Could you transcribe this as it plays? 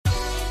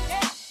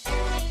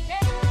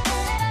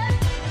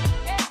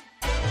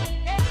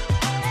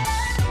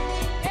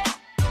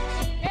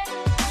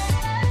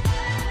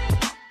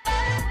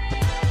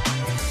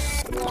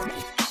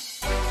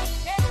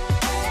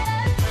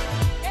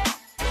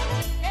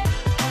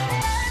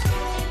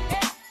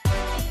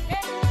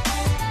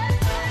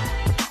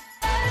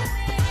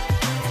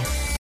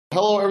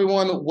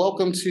everyone.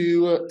 Welcome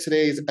to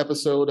today's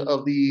episode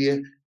of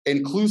the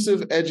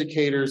Inclusive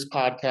Educators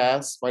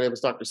Podcast. My name is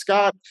Dr.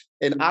 Scott,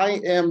 and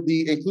I am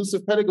the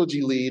Inclusive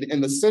Pedagogy Lead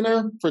in the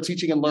Center for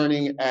Teaching and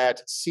Learning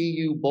at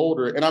CU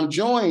Boulder. And I'm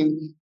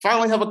joined,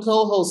 finally have a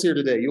co-host here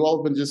today. You all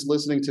have been just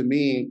listening to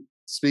me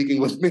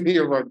speaking with many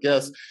of our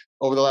guests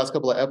over the last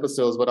couple of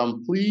episodes, but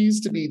I'm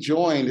pleased to be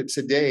joined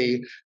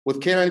today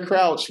with Karen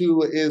Crouch,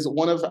 who is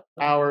one of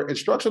our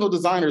instructional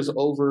designers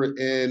over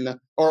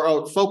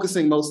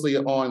focusing mostly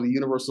on the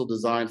Universal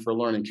Design for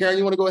Learning. Karen,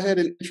 you want to go ahead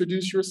and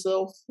introduce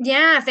yourself?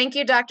 Yeah, thank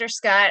you, Dr.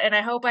 Scott. And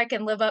I hope I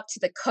can live up to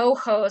the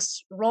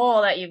co-host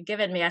role that you've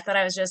given me. I thought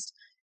I was just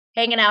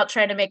hanging out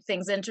trying to make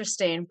things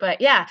interesting. But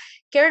yeah,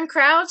 Karen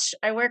Crouch.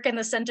 I work in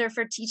the Center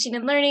for Teaching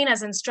and Learning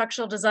as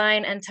instructional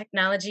design and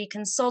technology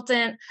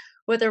consultant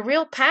with a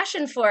real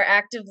passion for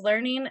active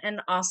learning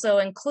and also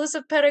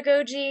inclusive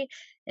pedagogy,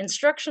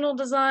 instructional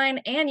design,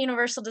 and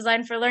universal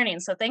design for learning.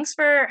 So thanks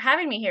for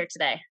having me here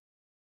today.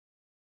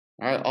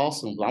 All right,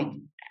 awesome.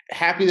 I'm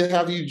happy to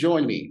have you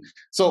join me.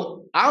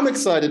 So I'm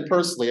excited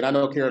personally, and I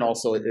know Karen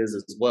also is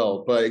as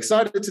well, but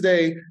excited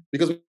today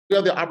because we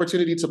have the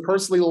opportunity to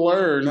personally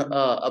learn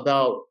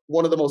about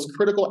one of the most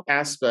critical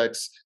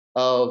aspects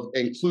of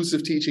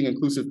inclusive teaching,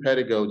 inclusive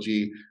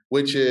pedagogy,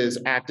 which is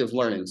active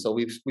learning. So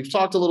we've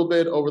talked a little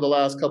bit over the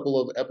last couple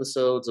of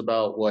episodes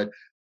about what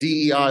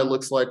DEI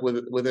looks like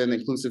within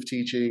inclusive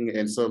teaching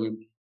and some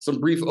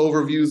brief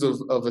overviews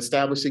of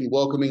establishing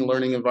welcoming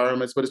learning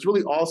environments. But it's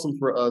really awesome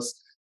for us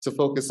to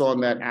focus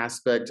on that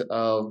aspect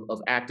of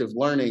active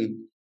learning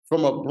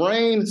from a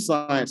brain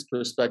science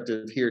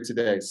perspective here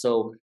today.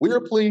 So we are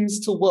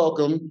pleased to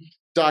welcome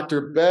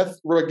Dr. Beth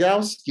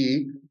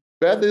Rogowski.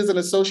 Beth is an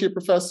associate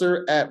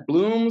professor at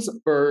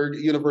Bloomsburg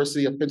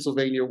University of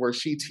Pennsylvania, where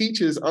she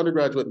teaches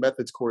undergraduate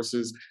methods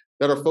courses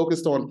that are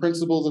focused on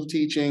principles of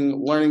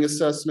teaching, learning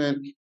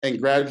assessment, and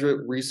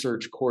graduate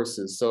research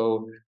courses.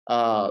 So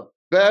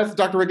Beth,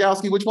 Dr.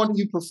 Rogowski, which one do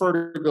you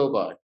prefer to go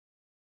by?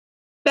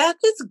 Beth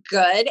is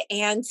good.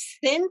 And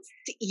since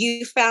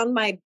you found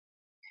my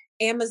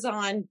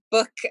Amazon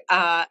book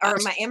or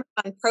my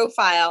Amazon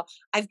profile,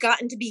 I've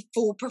gotten to be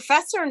full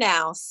professor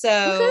now.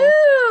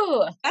 So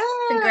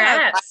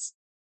congrats.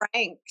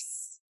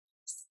 Thanks.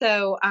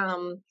 So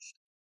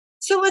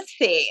let's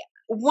see.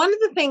 One of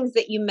the things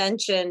that you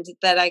mentioned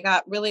that I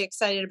got really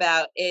excited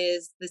about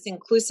is this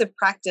inclusive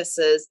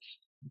practices.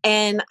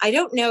 And I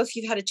don't know if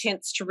you've had a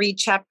chance to read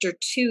chapter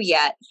 2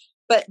 yet,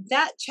 but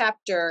that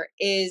chapter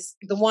is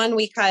the one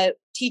we call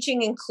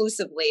Teaching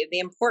Inclusively, the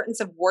importance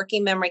of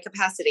working memory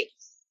capacity.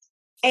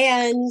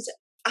 And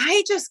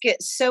I just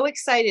get so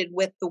excited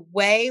with the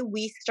way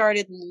we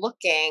started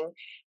looking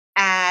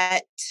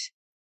at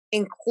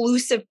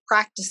inclusive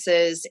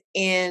practices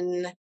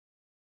in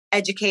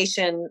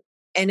education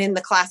and in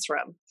the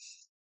classroom.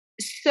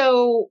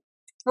 So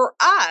for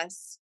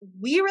us,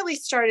 we really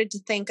started to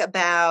think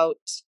about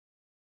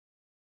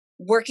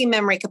working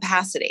memory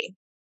capacity.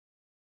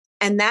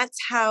 And that's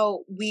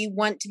how we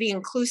want to be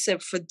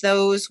inclusive for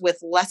those with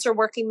lesser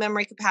working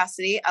memory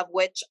capacity, of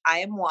which I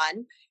am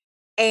one,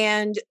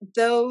 and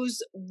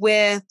those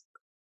with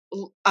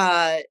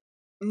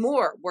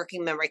more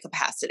working memory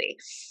capacity.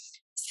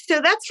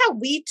 So that's how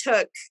we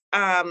took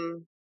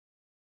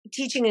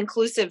teaching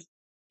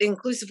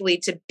inclusively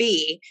to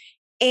be.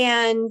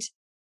 And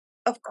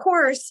of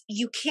course,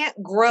 you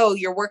can't grow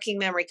your working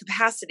memory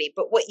capacity,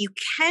 but what you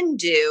can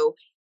do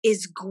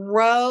is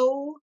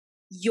grow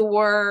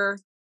your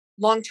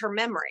long-term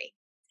memory.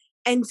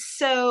 And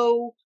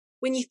so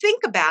when you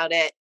think about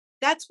it,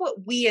 that's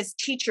what we as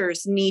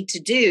teachers need to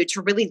do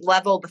to really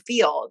level the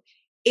field,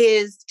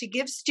 is to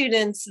give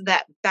students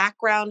that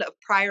background of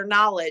prior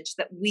knowledge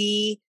that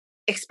we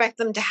expect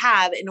them to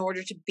have in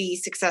order to be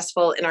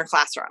successful in our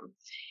classroom.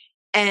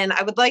 And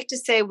I would like to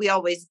say we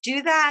always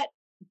do that,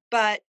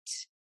 but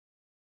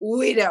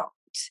we don't.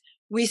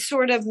 We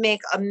sort of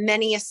make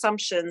many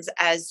assumptions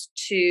as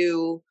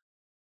to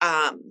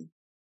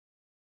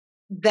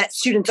that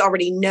students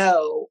already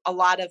know a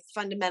lot of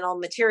fundamental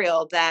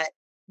material that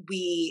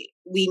we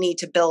need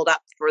to build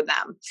up for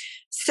them.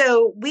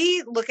 So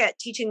we look at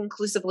teaching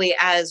inclusively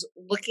as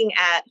looking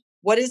at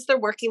what is their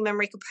working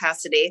memory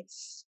capacity,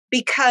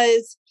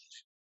 because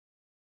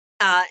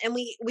and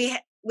we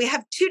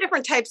have two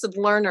different types of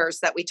learners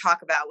that we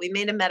talk about. We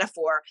made a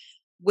metaphor,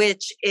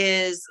 which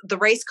is the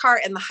race car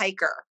and the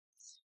hiker.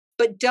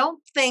 But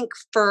don't think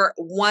for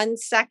 1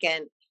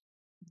 second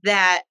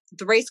that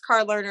the race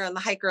car learner and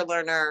the hiker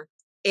learner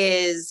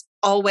is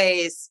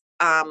always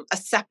a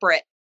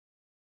separate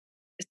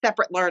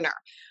learner,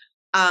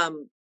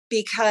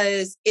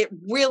 because it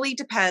really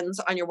depends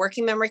on your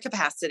working memory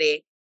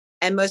capacity,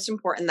 and most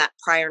important, that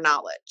prior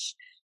knowledge.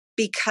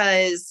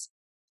 Because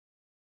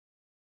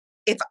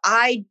if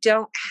I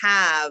don't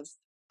have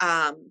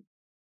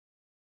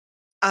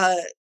a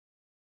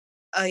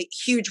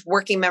huge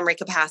working memory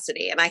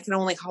capacity, and I can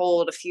only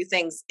hold a few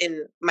things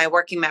in my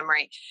working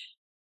memory,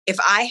 if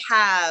I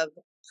have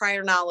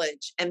prior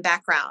knowledge and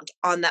background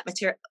on that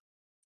material,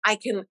 I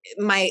can,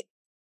 my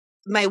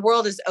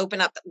world is open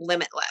up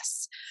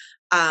limitless.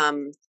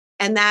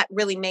 And that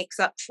really makes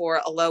up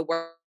for a low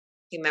working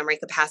memory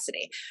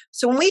capacity.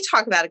 So when we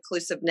talk about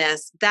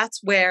inclusiveness,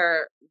 that's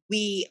where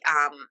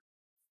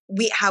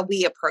how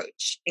we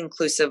approach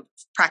inclusive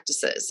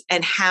practices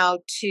and how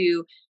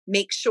to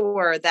make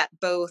sure that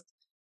both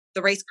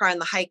the race car and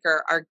the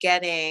hiker are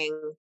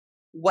getting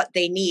what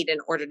they need in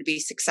order to be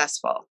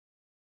successful.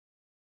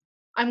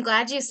 I'm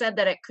glad you said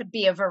that it could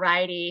be a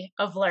variety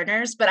of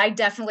learners, but I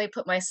definitely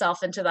put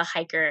myself into the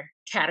hiker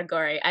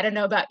category. I don't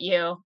know about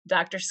you,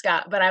 Dr.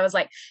 Scott, but I was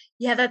like,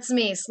 yeah, that's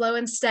me, slow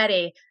and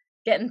steady,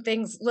 getting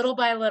things little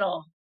by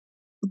little.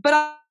 But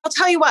I'll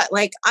tell you what,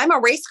 like I'm a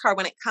race car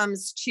when it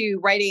comes to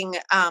writing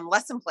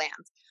lesson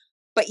plans.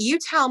 But you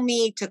tell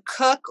me to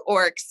cook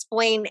or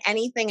explain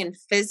anything in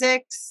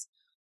physics,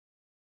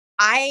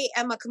 I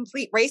am a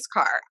complete race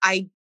car.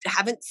 I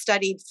haven't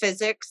studied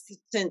physics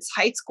since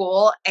high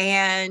school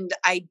and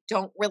I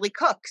don't really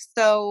cook.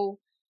 So,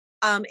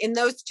 in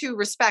those two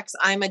respects,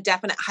 I'm a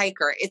definite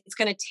hiker. It's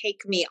going to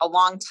take me a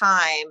long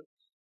time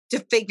to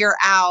figure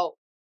out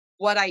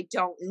what I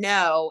don't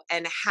know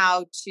and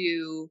how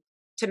to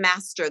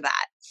master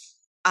that.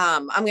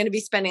 I'm going to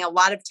be spending a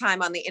lot of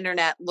time on the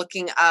internet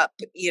looking up,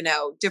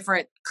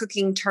 different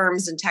cooking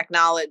terms and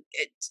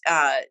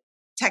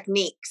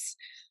techniques.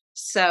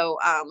 So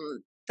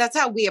that's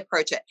how we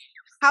approach it.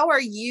 How are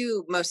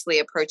you mostly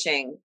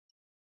approaching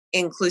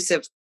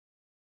inclusivity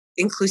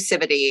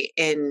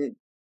in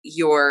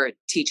your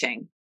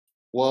teaching?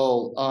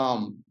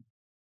 Well,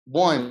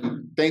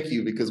 one, thank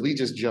you, because we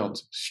just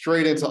jumped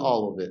straight into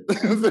all of it.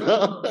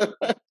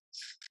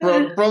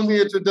 From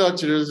the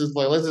introduction, it was just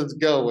like, let's just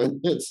go with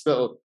it.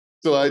 So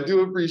I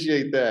do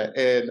appreciate that.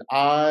 And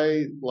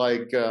I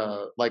like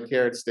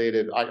Karen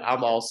stated,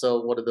 I'm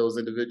also one of those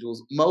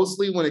individuals,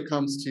 mostly when it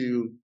comes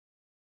to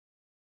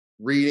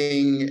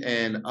reading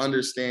and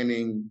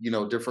understanding,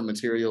 different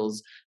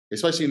materials,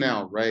 especially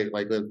now, right?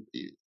 Like the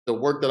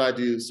work that I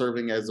do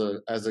serving as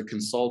a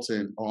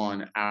consultant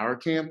on our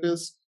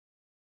campus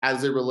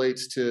as it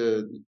relates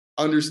to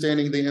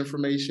understanding the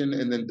information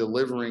and then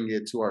delivering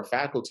it to our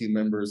faculty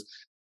members.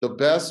 The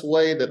best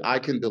way that I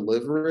can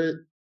deliver it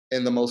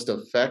in the most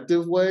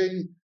effective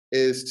way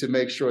is to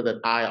make sure that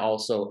I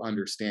also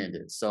understand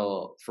it.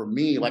 So for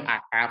me, like I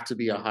have to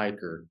be a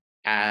hiker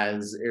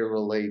as it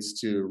relates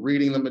to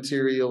reading the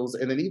materials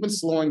and then even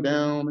slowing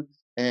down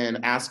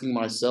and asking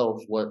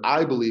myself what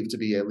I believe to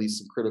be at least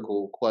some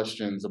critical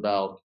questions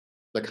about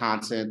the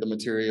content, the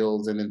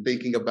materials, and then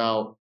thinking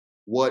about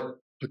what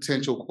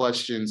potential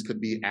questions could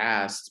be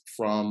asked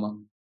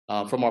from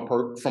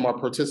our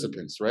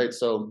participants, right?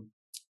 So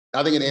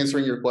I think in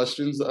answering your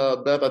questions,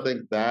 Beth, I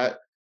think that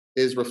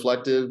is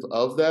reflective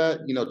of that.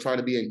 Trying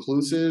to be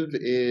inclusive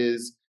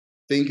is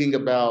thinking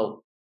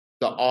about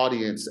the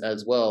audience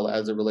as well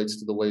as it relates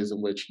to the ways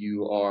in which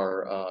you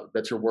are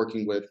that you're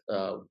working with,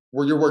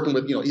 where you're working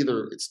with,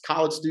 either it's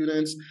college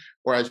students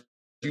or as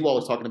you all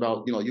are talking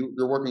about,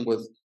 you're working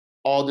with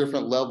all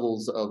different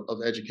levels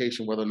of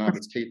education, whether or not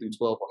it's K through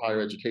 12 or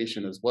higher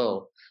education as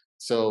well.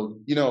 So,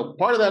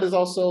 part of that is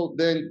also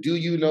then, do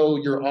you know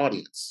your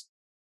audience?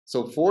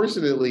 So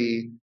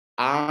fortunately,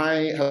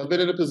 I have been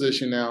in a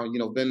position now,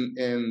 been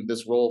in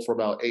this role for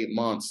about 8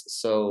 months.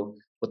 So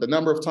with the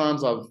number of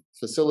times I've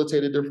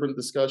facilitated different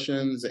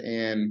discussions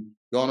and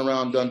gone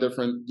around, done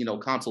different,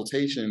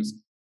 consultations,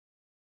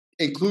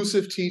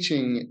 inclusive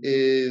teaching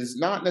is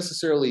not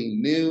necessarily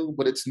new,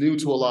 but it's new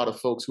to a lot of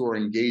folks who are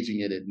engaging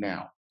in it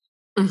now.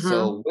 Mm-hmm.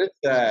 So with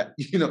that,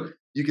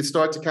 you can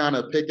start to kind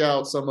of pick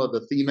out some of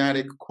the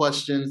thematic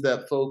questions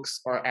that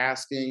folks are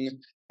asking.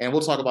 And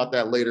we'll talk about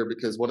that later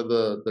because one of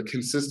the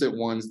consistent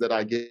ones that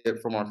I get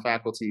from our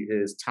faculty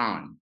is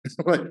time.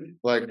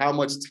 like how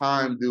much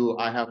time do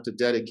I have to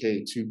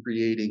dedicate to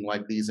creating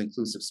like these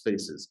inclusive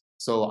spaces?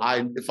 So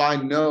if I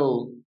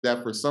know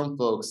that for some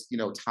folks,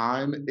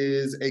 time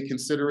is a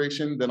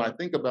consideration, then I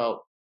think about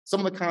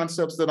some of the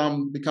concepts that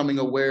I'm becoming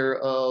aware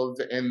of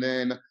and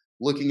then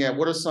looking at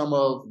what are some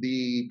of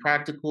the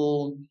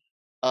practical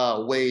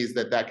ways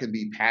that can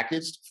be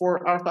packaged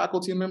for our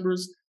faculty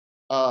members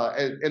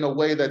in a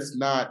way that's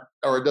not,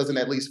 or it doesn't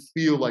at least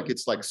feel like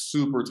it's like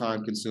super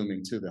time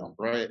consuming to them,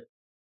 right?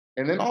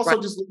 And then Right.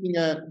 also just looking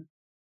at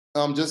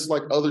just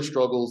like other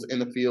struggles in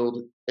the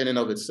field in and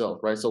of itself,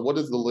 right? So what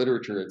does the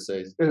literature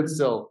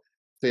itself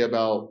say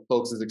about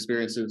folks'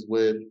 experiences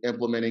with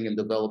implementing and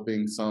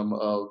developing some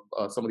of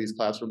these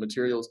classroom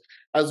materials,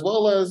 as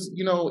well as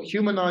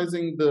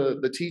humanizing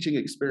the teaching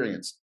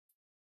experience.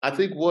 I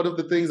think one of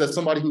the things that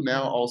somebody who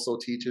now also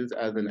teaches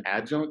as an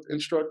adjunct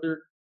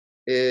instructor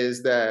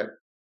is that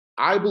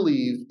I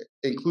believe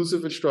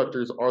inclusive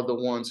instructors are the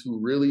ones who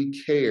really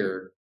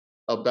care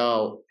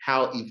about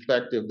how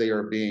effective they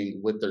are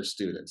being with their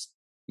students.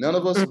 None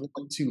of us Mm.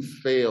 want to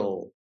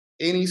fail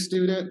any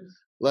student,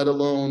 let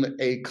alone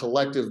a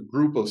collective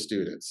group of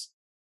students.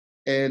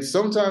 And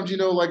sometimes,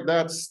 like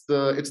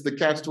it's the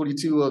catch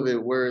 22 of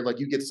it, where like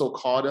you get so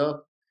caught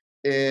up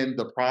in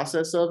the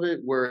process of it,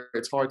 where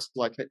it's hard to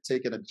like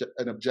take an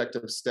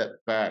objective step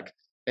back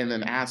and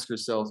then ask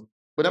yourself,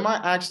 but am I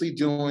actually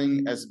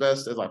doing as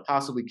best as I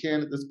possibly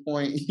can at this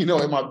point?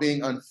 Am I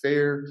being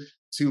unfair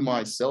to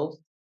myself,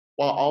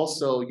 while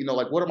also,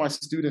 like what are my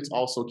students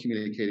also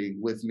communicating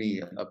with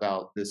me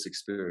about this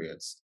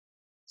experience?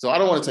 So I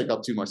don't want to take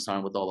up too much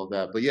time with all of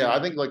that. But yeah, I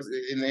think like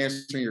in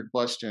answering your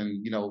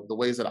question, the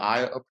ways that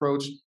I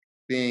approach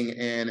being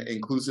an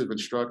inclusive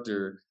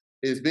instructor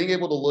is being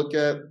able to look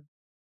at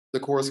the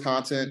course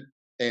content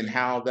and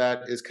how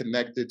that is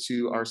connected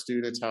to our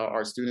students, how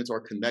our students are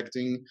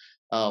connecting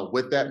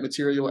with that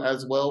material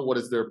as well. What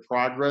does their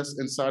progress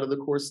inside of the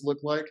course look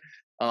like?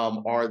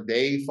 Are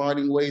they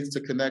finding ways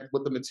to connect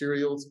with the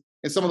materials?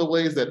 And some of the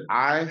ways that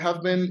I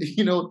have been,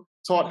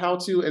 taught how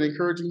to and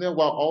encouraging them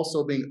while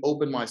also being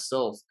open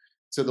myself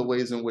to the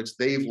ways in which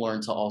they've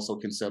learned to also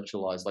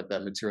conceptualize like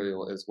that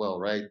material as well,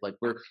 right? Like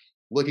we're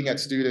looking at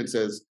students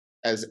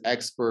as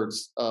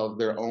experts of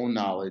their own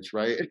knowledge,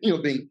 right?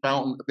 Being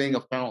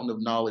a fountain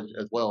of knowledge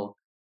as well.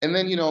 And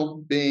then,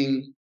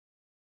 being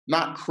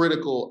not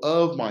critical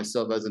of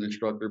myself as an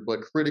instructor, but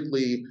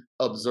critically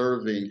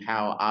observing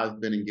how I've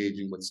been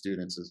engaging with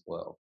students as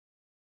well.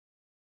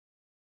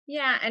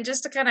 Yeah, and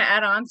just to kind of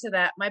add on to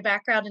that, my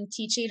background in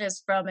teaching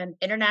is from an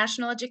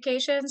international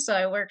education. So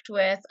I worked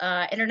with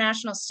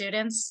international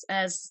students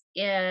as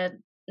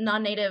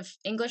non-native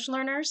English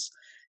learners.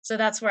 So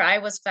that's where I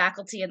was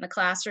faculty in the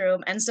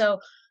classroom. And so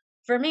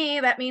for me,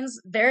 that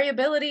means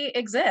variability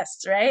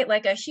exists, right?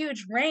 Like a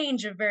huge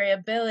range of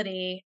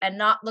variability, and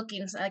not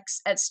looking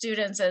at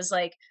students as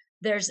like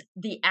there's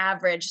the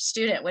average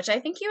student, which I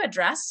think you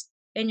address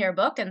in your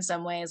book in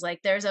some ways.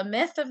 Like there's a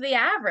myth of the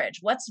average,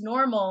 what's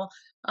normal,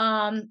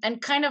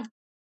 and kind of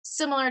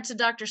similar to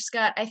Dr.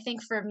 Scott. I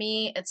think for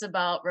me, it's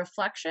about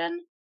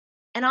reflection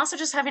and also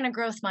just having a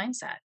growth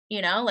mindset,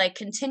 like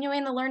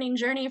continuing the learning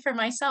journey for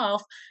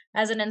myself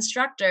as an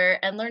instructor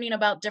and learning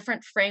about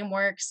different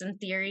frameworks and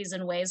theories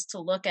and ways to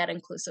look at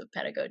inclusive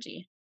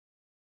pedagogy.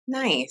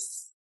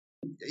 Nice.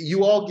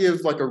 You all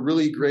give like a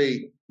really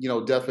great,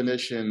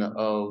 definition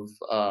of,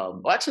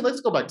 well, actually,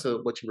 let's go back to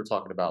what you were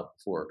talking about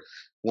before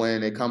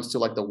when it comes to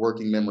like the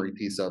working memory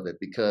piece of it,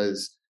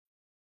 because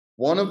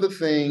one of the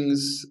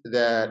things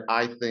that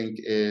I think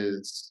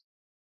is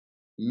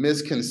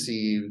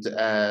misconceived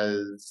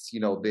as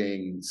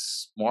being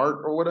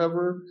smart or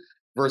whatever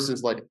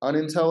versus like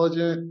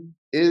unintelligent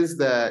is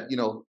that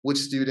which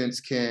students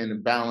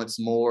can balance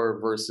more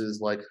versus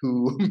like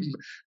who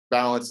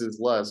balances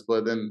less,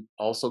 but then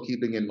also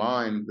keeping in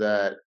mind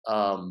that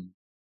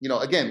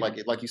again,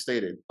 like you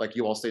stated, like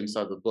you all state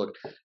inside the book,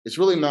 it's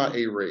really not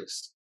a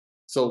race.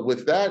 So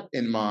with that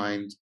in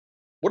mind,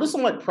 what are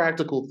some like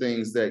practical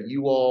things that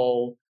you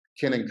all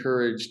can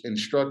encourage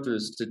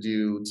instructors to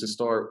do to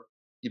start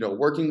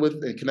working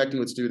with and connecting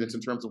with students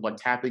in terms of like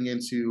tapping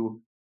into,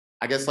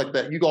 I guess like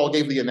that you all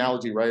gave the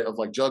analogy, right, of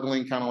like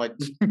juggling, kind of like,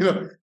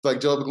 like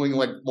juggling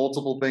like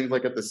multiple things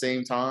like at the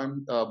same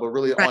time, but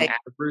really on Right.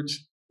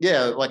 average,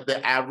 yeah, like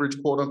the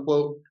average quote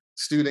unquote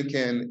student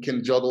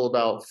can juggle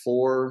about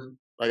four,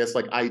 I guess,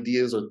 like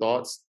ideas or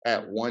thoughts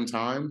at one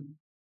time.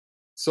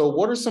 So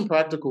what are some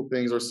practical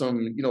things or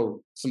some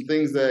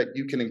things that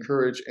you can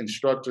encourage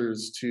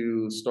instructors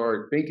to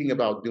start thinking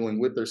about doing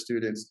with their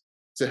students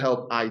to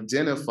help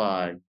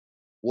identify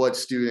what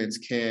students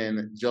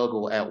can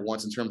juggle at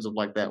once in terms of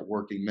like that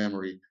working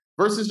memory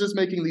versus just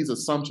making these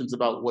assumptions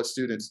about what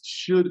students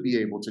should be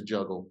able to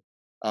juggle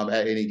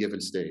at any given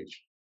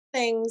stage?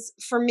 Things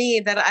for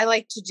me that I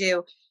like to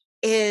do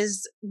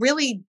is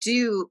really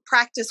do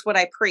practice what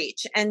I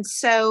preach. And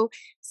so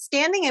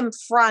standing in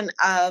front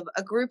of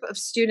a group of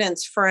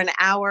students for an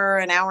hour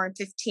and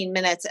 15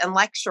 minutes and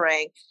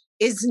lecturing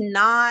is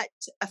not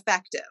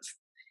effective.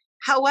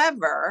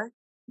 However,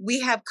 we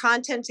have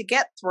content to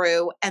get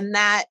through, and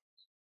that,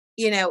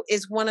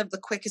 is one of the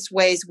quickest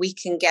ways we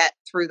can get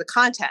through the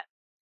content.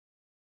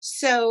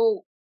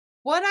 So,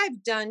 what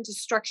I've done to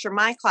structure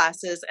my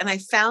classes, and I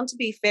found to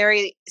be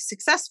very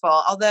successful,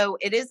 although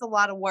it is a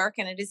lot of work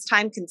and it is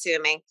time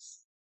consuming,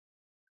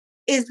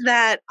 is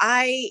that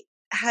I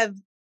have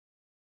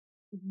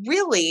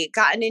really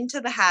gotten into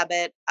the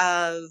habit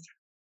of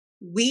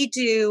we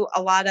do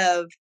a lot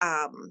of,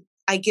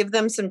 I give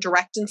them some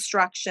direct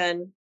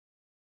instruction.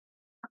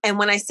 And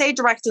when I say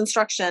direct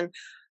instruction,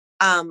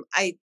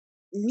 I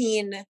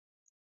mean,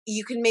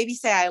 you can maybe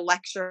say I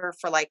lecture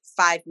for like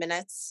 5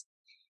 minutes,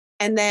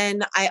 and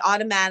then I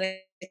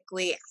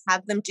automatically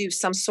have them do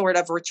some sort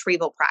of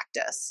retrieval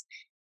practice.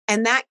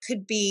 And that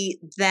could be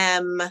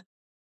them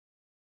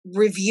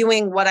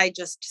reviewing what I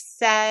just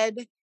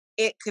said.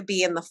 It could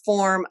be in the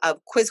form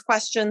of quiz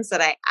questions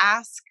that I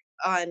ask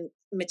on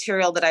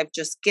material that I've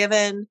just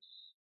given.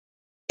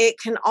 It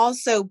can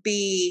also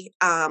be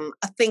a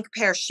think,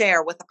 pair,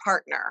 share with a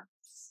partner,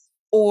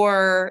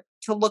 or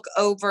to look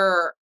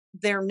over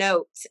their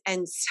notes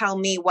and tell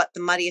me what the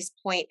muddiest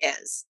point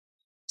is.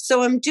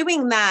 So I'm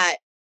doing that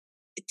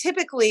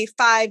typically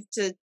 5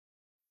 to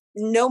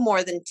no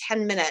more than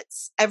 10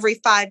 minutes, every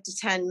 5 to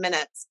 10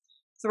 minutes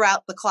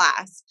throughout the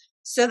class,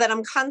 so that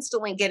I'm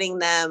constantly getting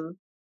them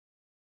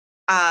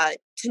to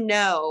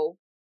know,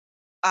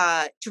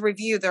 to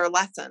review their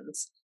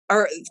lessons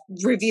or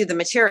review the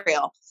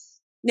material.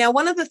 Now,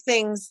 one of the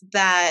things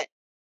that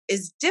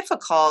is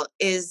difficult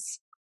is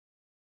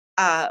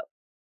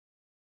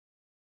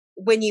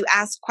when you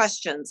ask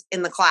questions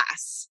in the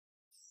class,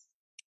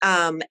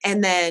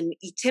 and then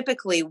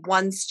typically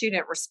one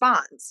student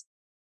responds.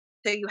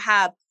 So you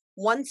have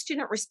one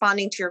student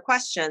responding to your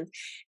question,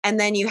 and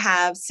then you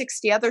have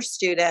 60 other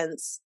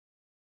students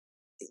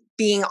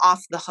being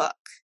off the hook.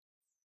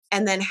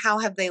 And then how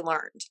have they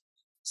learned?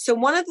 So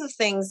one of the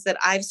things that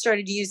I've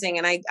started using,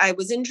 and I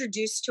was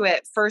introduced to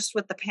it first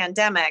with the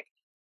pandemic,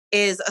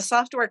 is a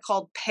software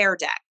called Pear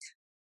Deck.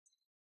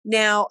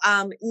 Now,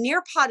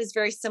 Nearpod is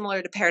very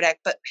similar to Pear Deck,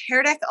 but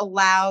Pear Deck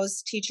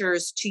allows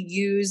teachers to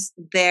use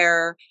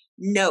their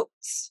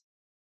notes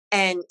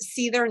and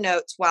see their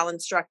notes while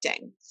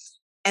instructing.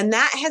 And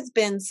that has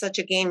been such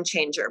a game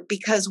changer,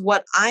 because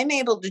what I'm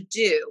able to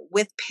do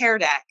with Pear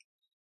Deck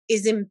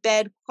is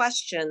embed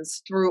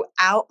questions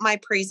throughout my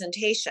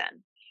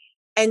presentation.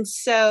 And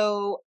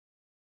so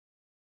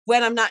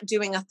when I'm not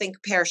doing a think,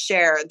 pair,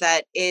 share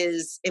that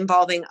is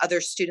involving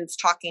other students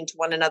talking to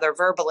one another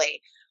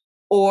verbally,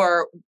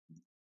 or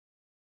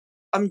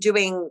I'm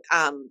doing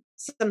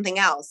something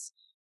else,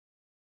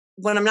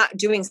 when I'm not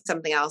doing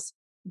something else,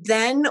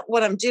 then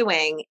what I'm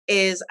doing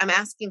is I'm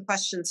asking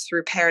questions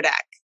through Pear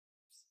Deck,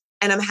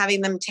 and I'm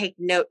having them take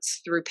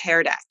notes through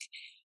Pear Deck.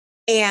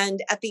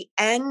 And at the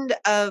end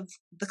of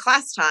the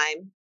class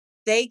time,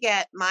 they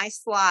get my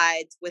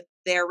slides with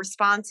their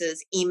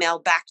responses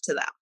emailed back to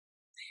them.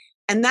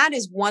 And that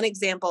is one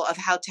example of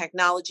how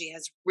technology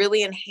has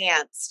really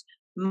enhanced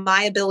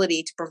my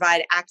ability to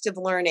provide active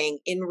learning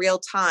in real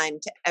time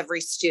to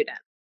every student.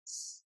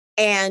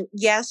 And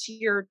yes,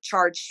 you're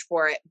charged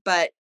for it,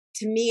 but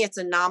to me, it's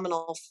a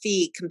nominal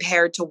fee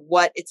compared to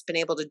what it's been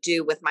able to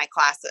do with my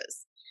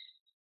classes.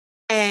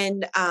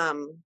 And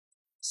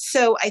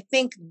so I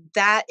think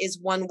that is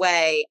one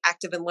way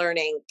active in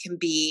learning can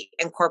be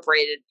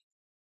incorporated.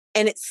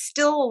 And it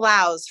still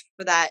allows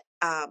for that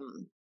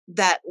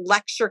that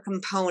lecture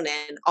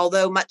component,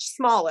 although much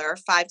smaller,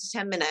 5 to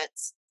 10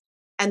 minutes,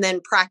 and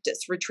then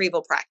practice,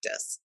 retrieval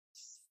practice.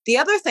 The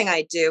other thing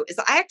I do is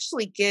I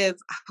actually give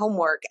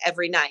homework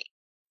every night.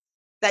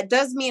 That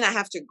does mean I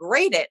have to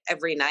grade it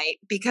every night,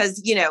 because,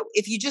 you know,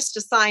 if you just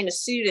assign a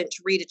student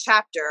to read a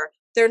chapter,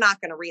 they're not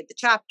going to read the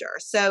chapter.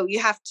 So you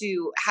have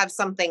to have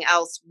something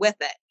else with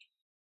it.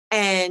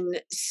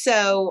 And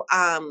so,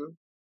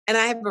 and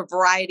I have a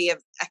variety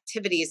of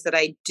activities that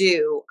I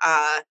do.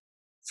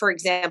 For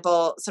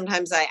example,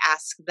 sometimes I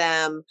ask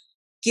them,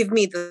 give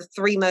me the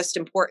 3 most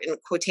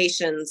important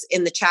quotations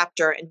in the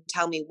chapter and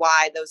tell me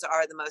why those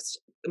are the most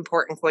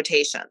important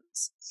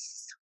quotations.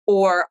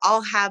 Or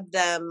I'll have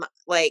them,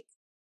 like,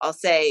 I'll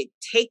say,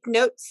 take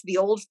notes the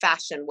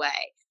old-fashioned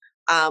way.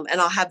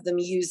 And I'll have them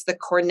use the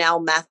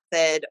Cornell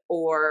method,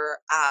 or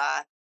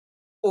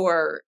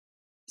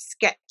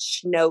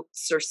sketch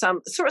notes, or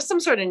some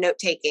sort of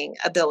note-taking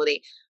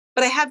ability.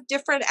 But I have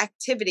different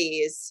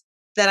activities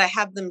that I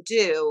have them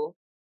do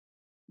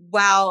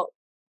while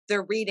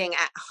they're reading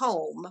at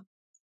home,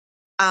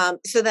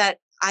 so that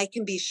I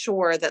can be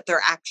sure that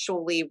they're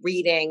actually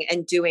reading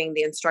and doing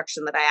the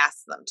instruction that I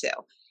asked them to.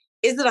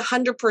 Is it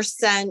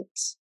 100%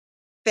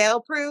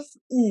 fail-proof?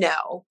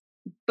 No.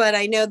 But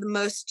I know the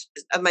most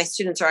of my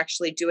students are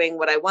actually doing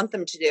what I want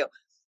them to do.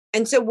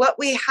 And so what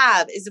we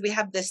have is we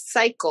have this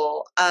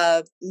cycle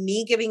of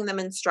me giving them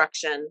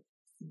instruction,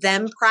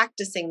 them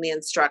practicing the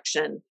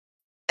instruction,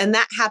 and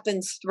that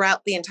happens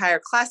throughout the entire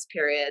class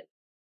period.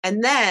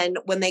 And then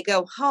when they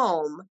go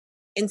home,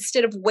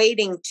 instead of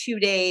waiting 2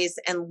 days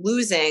and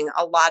losing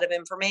a lot of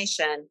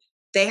information,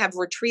 they have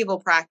retrieval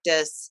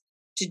practice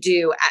to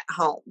do at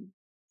home.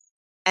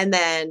 And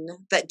then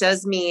that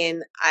does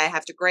mean I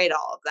have to grade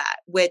all of that,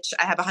 which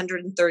I have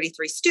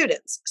 133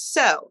 students.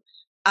 So,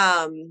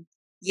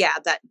 yeah,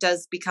 that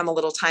does become a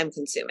little time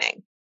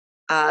consuming,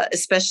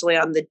 especially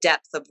on the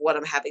depth of what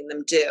I'm having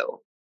them do,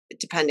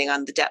 depending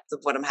on the depth of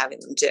what I'm having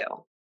them do.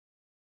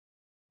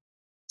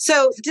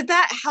 So did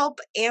that help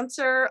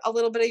answer a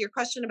little bit of your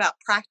question about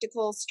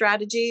practical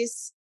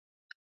strategies?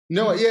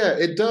 No, yeah,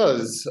 it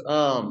does.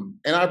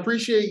 And I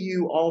appreciate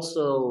you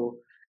also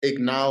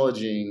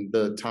acknowledging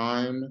the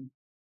time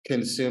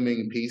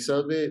consuming piece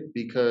of it,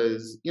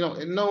 because, you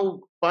know,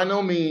 by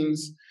no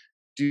means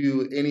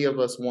do any of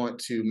us want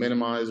to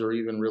minimize or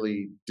even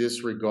really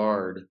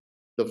disregard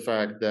the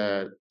fact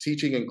that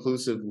teaching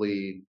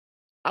inclusively,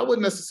 I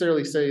wouldn't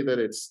necessarily say that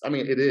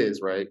it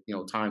is, right? You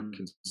know, time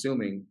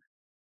consuming.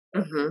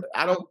 Mm-hmm.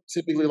 I don't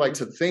typically like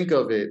to think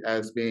of it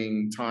as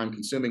being time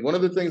consuming. One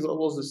of the things I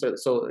was to say,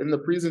 so in the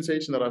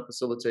presentation that I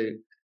facilitate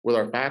with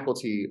our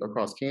faculty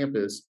across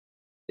campus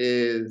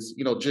is,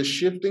 you know, just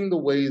shifting the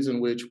ways in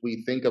which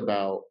we think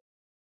about,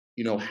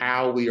 you know,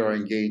 how we are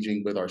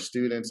engaging with our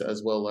students,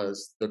 as well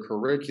as the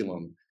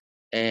curriculum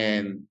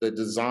and the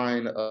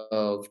design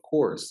of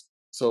course.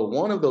 So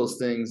one of those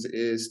things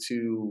is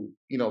to,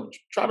 you know,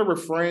 try to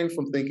refrain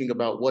from thinking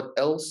about what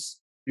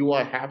else do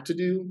I have to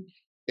do,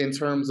 in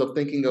terms of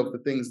thinking of the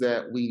things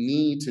that we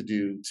need to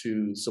do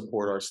to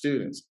support our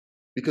students.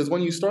 Because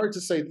when you start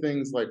to say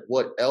things like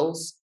what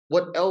else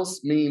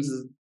means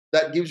is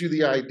that gives you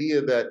the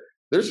idea that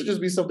there should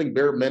just be something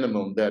bare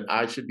minimum that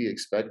I should be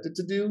expected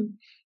to do.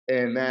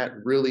 And that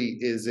really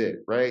is it,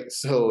 right?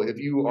 So if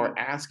you are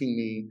asking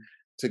me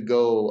to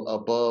go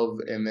above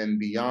and then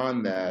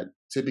beyond that,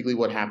 typically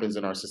what happens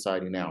in our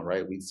society now,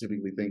 right? We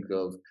typically think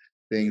of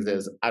things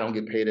as I don't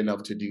get paid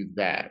enough to do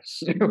that,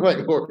 like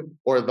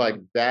or like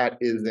that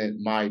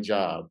isn't my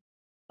job.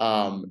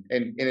 And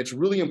it's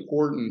really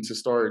important to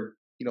start,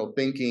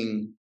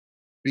 thinking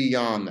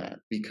beyond that,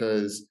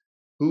 because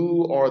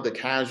who are the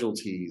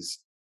casualties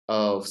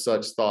of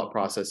such thought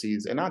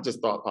processes, and not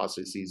just thought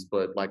processes,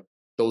 but like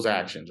those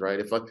actions, right?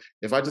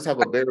 If I just have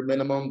a bare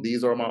minimum,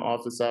 these are my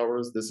office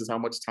hours, this is how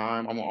much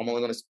time I'm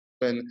only going to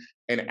spend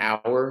an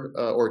hour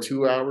or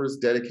 2 hours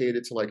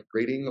dedicated to like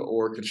grading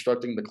or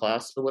constructing the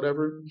class or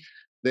whatever,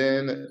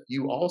 then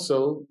you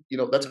also,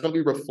 that's going to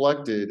be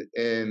reflected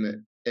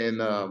in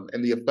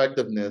the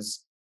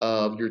effectiveness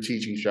of your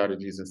teaching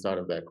strategies inside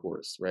of that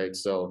course, right?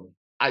 So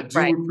I do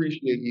Right.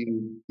 appreciate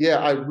you. Yeah,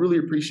 I really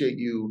appreciate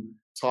you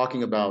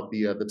talking about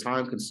the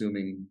time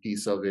consuming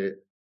piece of it,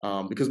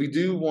 because we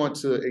do want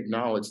to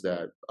acknowledge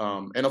that.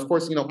 And of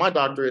course, my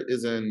doctorate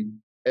is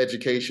in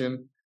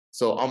education,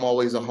 so I'm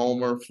always a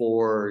homer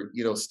for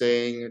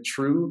staying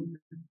true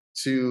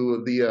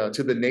to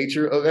the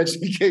nature of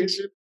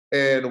education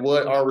and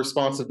what our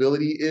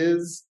responsibility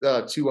is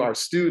to our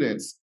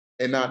students,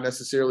 and not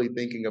necessarily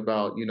thinking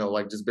about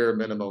like just bare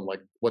minimum,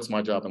 like what's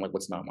my job and like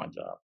what's not my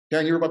job.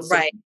 Karen, you were about to say.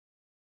 Right.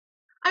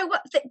 I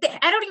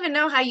don't even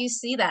know how you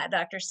see that,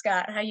 Dr.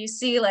 Scott, how you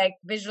see like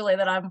visually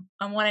that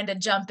I'm wanting to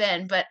jump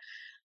in, but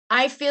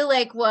I feel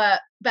like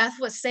what Beth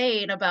was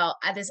saying about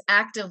this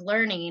active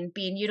learning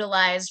being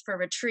utilized for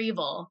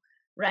retrieval,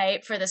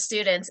 right, for the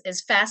students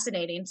is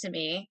fascinating to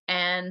me.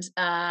 And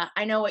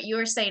I know what you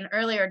were saying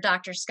earlier,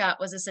 Dr. Scott,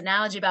 was this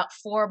analogy about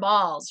 4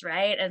 balls,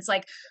 right? And it's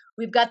like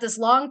we've got this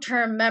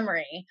long-term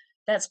memory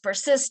that's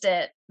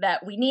persistent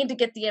that we need to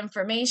get the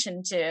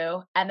information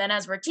to. And then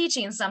as we're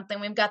teaching something,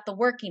 we've got the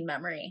working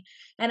memory.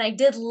 And I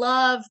did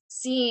love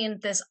seeing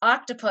this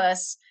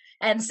octopus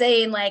and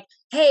saying like,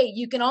 hey,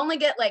 you can only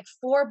get like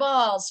 4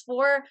 balls,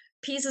 4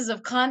 pieces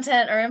of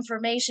content or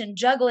information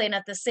juggling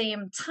at the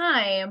same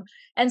time.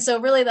 And so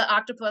really the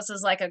octopus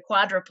is like a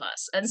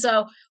quadrupus. And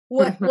so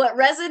what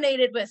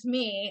resonated with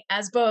me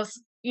as both,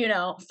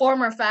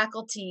 former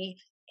faculty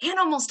and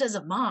almost as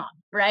a mom,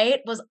 right,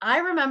 was I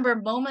remember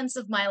moments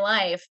of my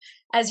life,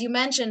 as you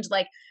mentioned,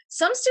 like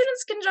some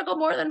students can juggle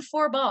more than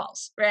 4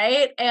 balls,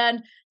 right?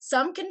 And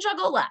some can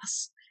juggle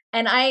less.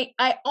 And I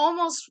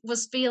almost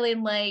was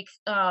feeling like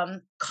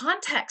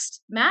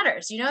context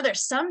matters.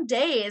 There's some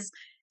days,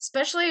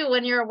 especially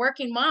when you're a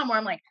working mom, where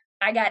I'm like,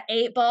 I got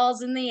 8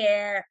 balls in the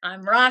air,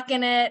 I'm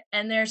rocking it.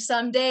 And there's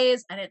some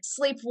days I didn't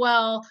sleep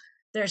well,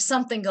 there's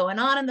something going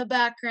on in the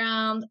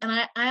background, and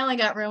I only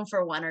got room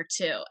for 1 or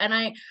 2. And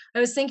I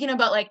was thinking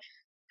about like,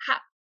 how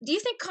do you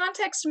think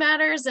context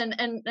matters, and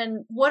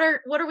what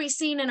are we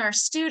seeing in our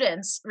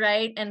students,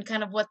 right? And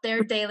kind of what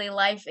their daily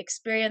life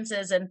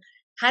experiences, and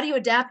how do you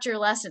adapt your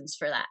lessons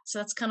for that? So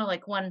that's kind of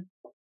like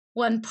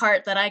one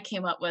part that I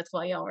came up with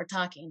while y'all were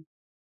talking.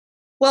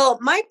 Well,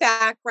 my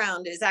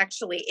background is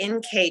actually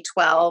in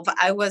K-12.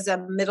 I was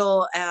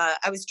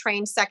I was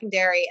trained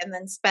secondary and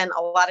then spent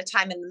a lot of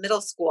time in the middle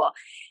school.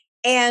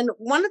 And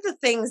one of the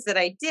things that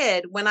I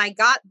did when I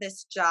got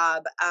this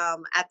job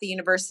at the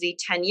university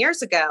 10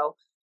 years ago,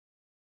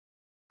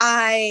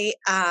 I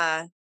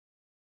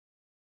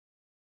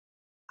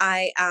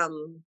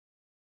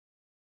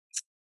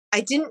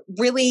didn't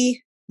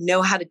really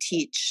know how to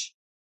teach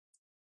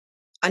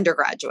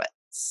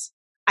undergraduates.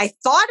 I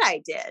thought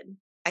I did.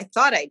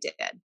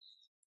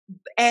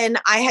 And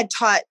I had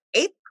taught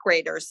 8th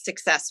graders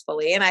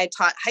successfully, and I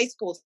taught high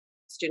school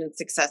students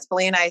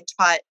successfully, and I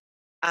taught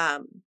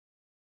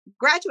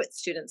graduate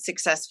students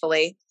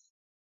successfully,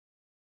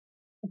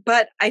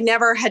 but I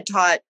never had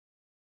taught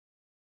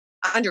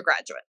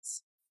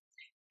undergraduates.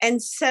 And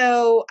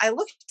so I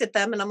looked at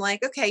them and I'm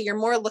like, okay, you're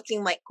more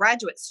looking like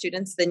graduate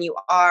students than you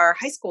are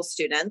high school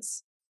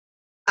students.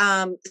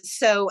 And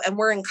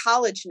we're in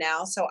college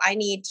now, so I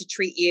need to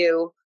treat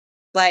you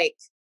like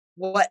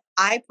what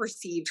I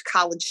perceived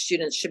college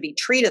students should be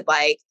treated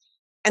like.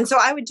 And so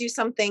I would do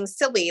something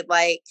silly,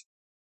 like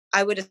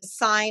I would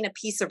assign a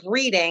piece of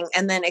reading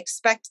and then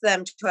expect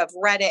them to have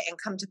read it and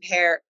come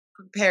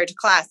prepared to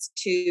class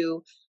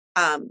to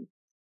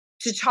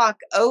talk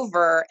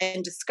over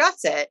and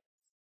discuss it.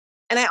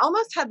 And I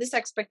almost had this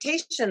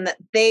expectation that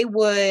they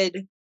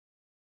would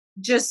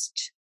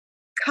just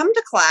come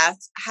to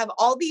class, have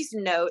all these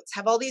notes,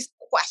 have all these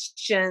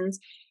questions,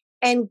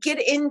 and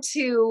get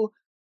into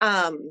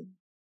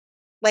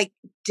like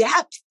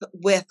depth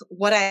with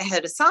what I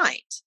had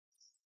assigned.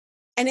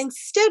 And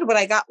instead, what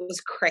I got was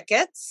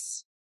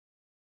crickets.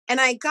 And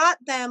I got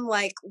them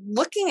like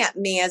looking at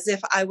me as if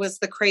I was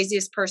the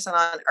craziest person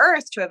on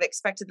earth to have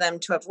expected them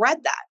to have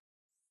read that.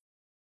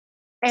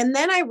 And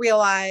then I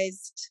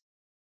realized,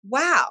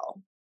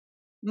 wow,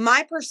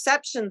 my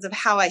perceptions of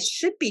how I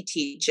should be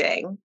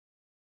teaching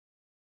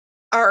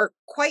are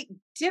quite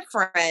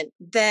different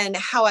than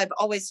how I've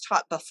always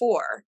taught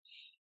before.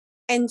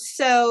 And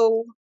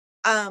so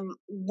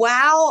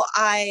while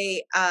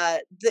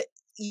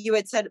you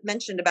had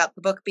mentioned about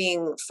the book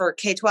being for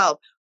K-12.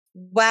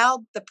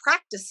 While the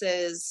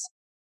practices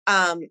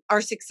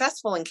are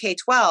successful in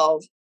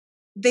K-12,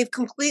 they've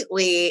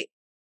completely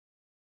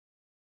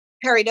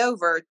carried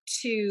over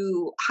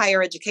to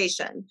higher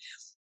education.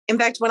 In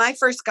fact, when I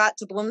first got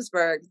to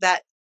Bloomsburg,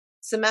 that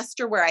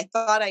semester where I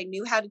thought I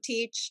knew how to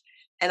teach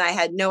and I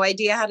had no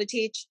idea how to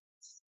teach,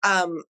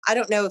 I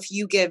don't know if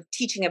you give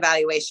teaching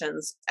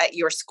evaluations at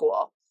your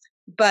school,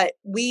 but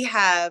we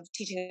have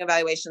teaching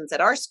evaluations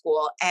at our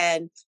school,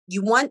 and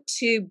you want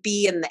to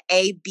be in the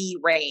A-B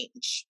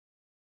range.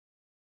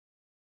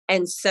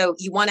 And so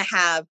you want to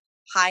have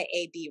high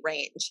A-B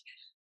range.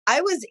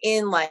 I was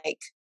in like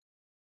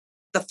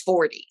the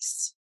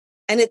 40s,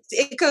 and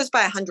it goes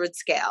by 100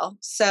 scale.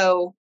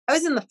 So I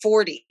was in the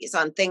 40s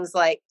on things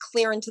like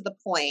clear and to the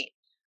point,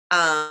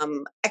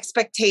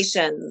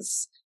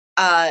 expectations,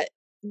 and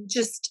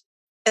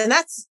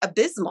that's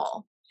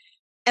abysmal.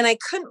 And I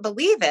couldn't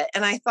believe it.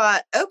 And I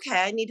thought,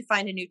 okay, I need to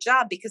find a new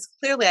job because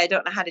clearly I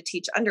don't know how to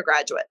teach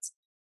undergraduates.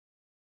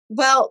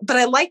 Well, but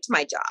I liked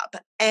my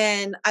job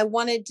and I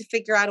wanted to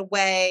figure out a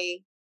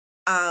way.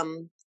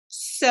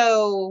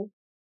 So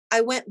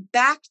I went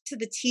back to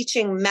the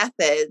teaching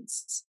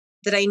methods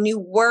that I knew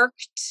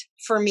worked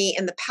for me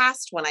in the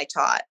past when I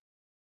taught.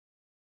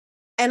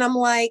 And I'm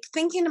like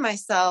thinking to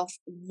myself,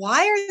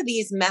 why are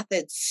these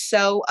methods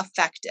so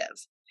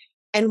effective?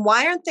 And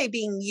why aren't they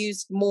being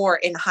used more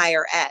in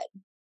higher ed?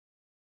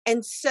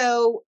 And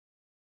so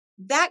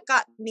that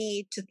got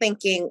me to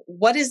thinking,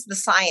 what is the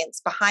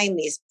science behind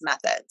these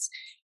methods?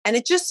 And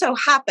it just so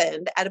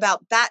happened at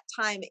about that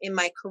time in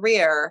my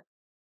career,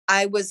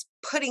 I was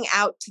putting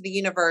out to the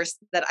universe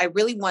that I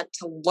really want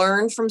to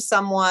learn from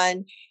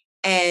someone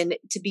and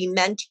to be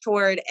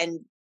mentored and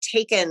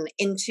taken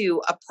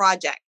into a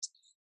project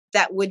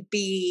that would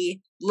be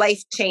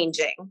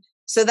life-changing.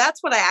 So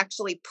that's what I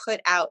actually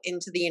put out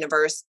into the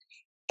universe.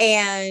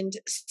 And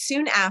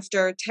soon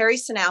after, Terry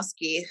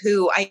Sanowski,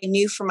 who I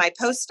knew from my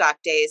postdoc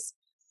days,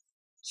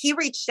 he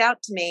reached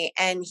out to me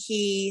and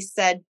he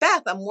said,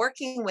 Beth, I'm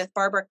working with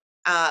Barbara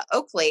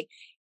Oakley,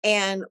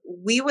 and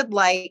we would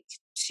like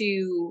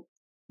to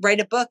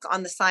write a book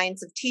on the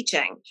science of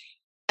teaching.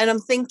 And I'm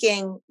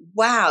thinking,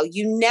 wow,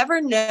 you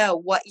never know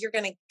what you're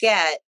going to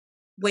get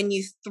when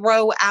you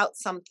throw out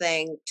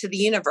something to the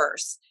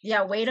universe.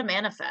 Yeah, way to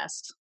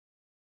manifest.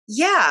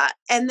 Yeah.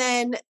 And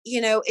then,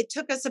 it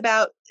took us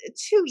about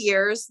 2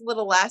 years, a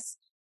little less.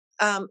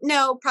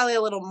 No, probably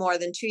a little more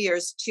than 2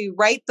 years to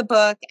write the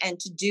book and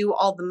to do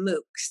all the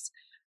MOOCs,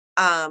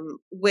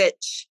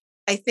 which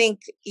I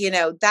think,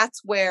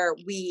 that's where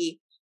the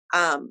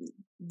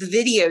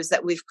videos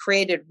that we've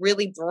created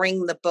really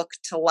bring the book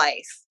to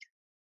life.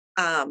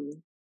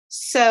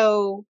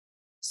 So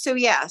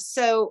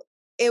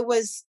it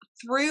was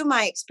through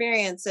my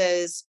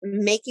experiences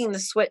making the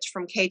switch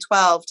from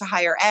K-12 to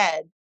higher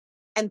ed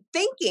and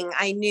thinking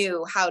I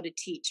knew how to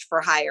teach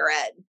for higher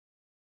ed.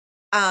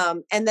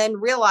 And then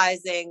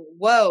realizing,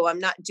 whoa, I'm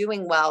not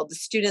doing well. The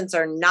students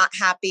are not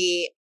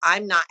happy.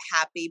 I'm not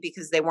happy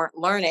because they weren't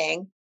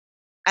learning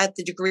at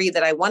the degree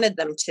that I wanted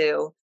them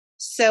to.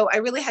 So I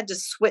really had to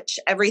switch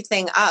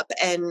everything up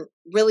and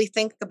really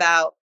think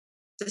about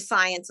the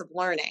science of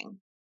learning.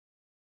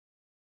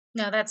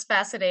 No, that's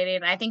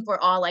fascinating. I think we're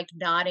all like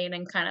nodding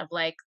and kind of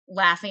like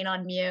laughing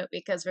on mute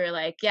because we're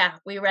like, yeah,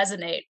 we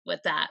resonate with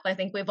that. I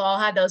think we've all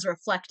had those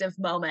reflective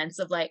moments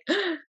of like,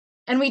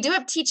 and we do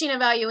have teaching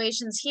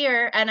evaluations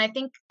here. And I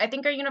think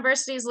our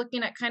university is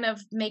looking at kind of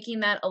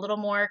making that a little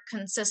more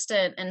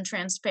consistent and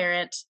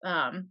transparent.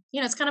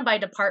 It's kind of by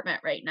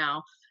department right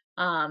now.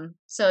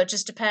 So it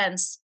just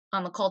depends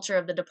on the culture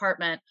of the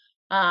department.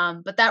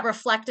 But that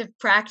reflective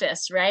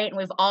practice, right? And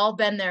we've all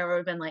been there where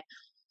we've been like,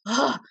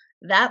 oh,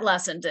 that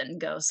lesson didn't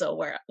go so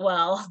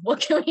well. What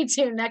can we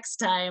do next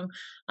time?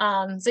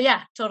 So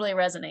yeah, totally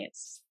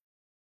resonates.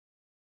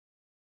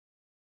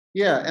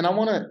 Yeah, and I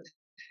want to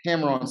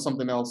hammer on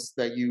something else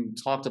that you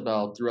talked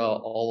about throughout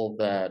all of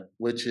that,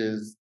 which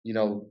is,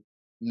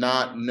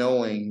 not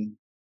knowing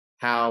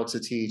how to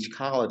teach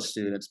college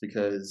students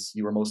because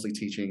you were mostly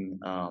teaching,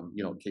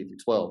 K through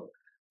 12.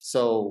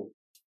 So,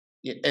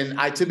 and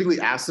I typically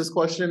ask this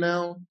question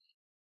now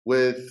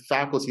with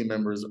faculty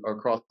members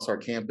across our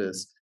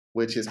campus,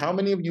 which is how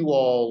many of you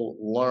all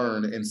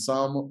learn in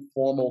some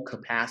formal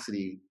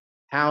capacity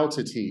how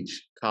to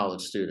teach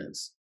college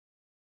students?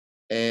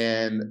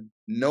 And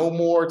no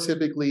more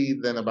typically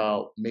than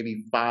about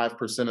maybe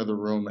 5% of the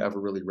room ever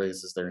really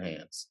raises their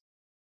hands.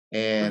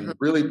 And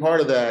really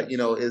part of that,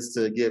 is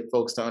to get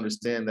folks to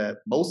understand that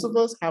most of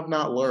us have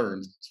not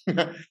learned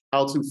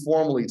how to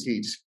formally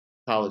teach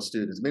college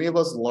students. Many of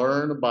us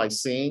learn by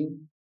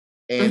seeing.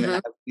 And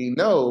as we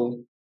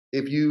know,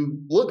 if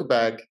you look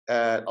back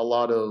at a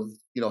lot of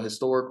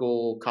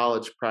historical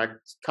college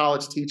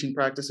teaching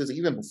practices,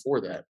 even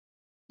before that,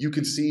 you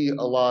can see a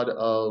lot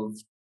of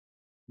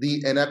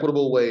the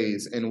inequitable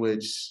ways in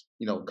which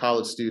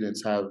college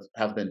students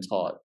have been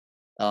taught,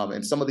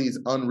 and some of these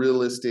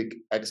unrealistic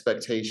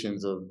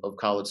expectations of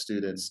college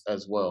students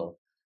as well.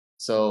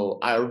 So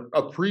I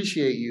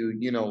appreciate you,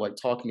 like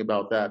talking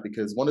about that,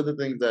 because one of the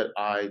things that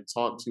I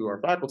talk to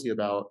our faculty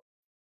about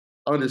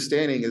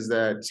understanding is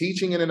that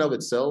teaching in and of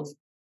itself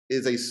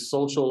is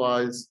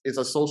it's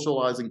a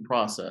socializing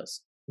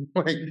process.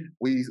 Like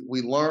we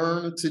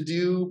learn to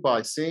do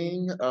by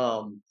seeing.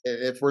 And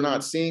if we're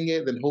not seeing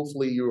it, then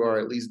hopefully you are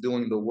at least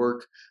doing the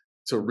work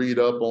to read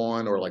up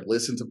on or like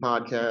listen to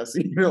podcasts,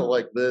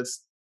 like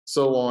this,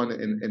 so on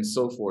and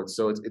so forth.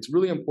 So it's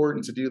really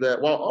important to do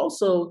that while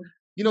also,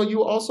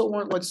 you also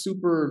weren't like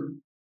super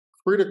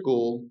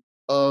critical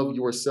of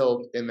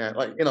yourself in that,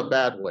 like in a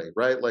bad way,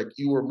 right? Like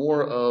you were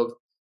more of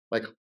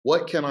like,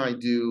 what can I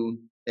do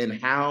and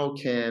how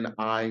can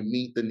I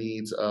meet the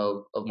needs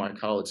of my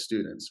college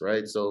students,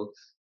 right? So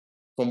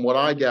from what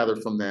I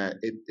gathered from that,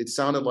 it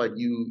sounded like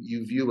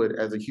you view it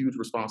as a huge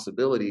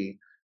responsibility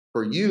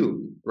for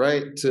you,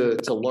 right? To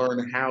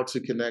learn how to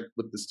connect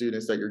with the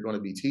students that you're going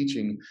to be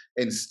teaching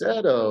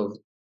instead of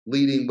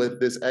leading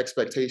with this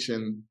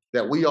expectation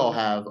that we all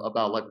have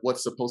about like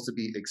what's supposed to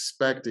be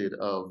expected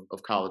of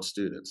college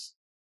students.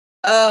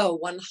 Oh,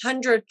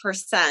 100%.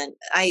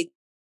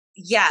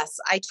 Yes,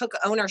 I took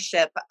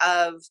ownership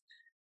of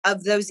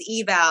those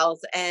evals,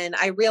 and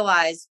I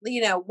realized,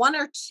 one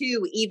or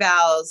two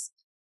evals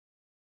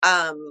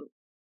um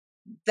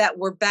that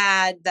were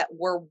bad, that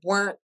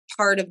weren't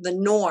part of the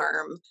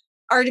norm,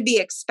 are to be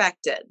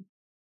expected.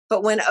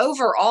 But when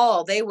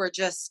overall they were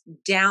just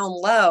down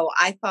low,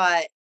 I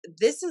thought,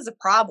 this is a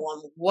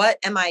problem. What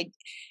am I?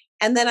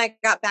 And then I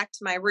got back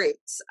to my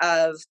roots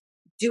of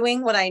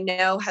doing what I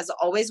know has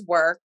always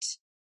worked,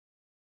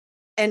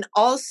 and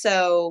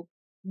also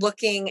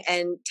looking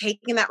and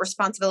taking that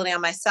responsibility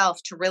on myself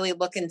to really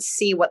look and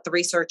see what the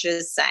research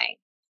is saying.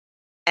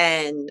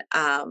 And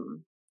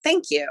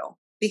thank you,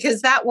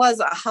 because that was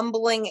a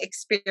humbling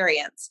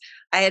experience.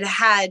 I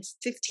had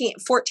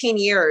 14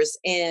 years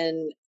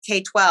in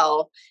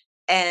K-12,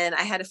 and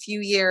I had a few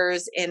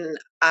years in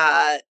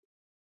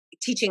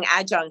teaching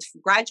adjunct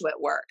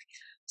graduate work.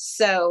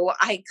 So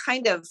I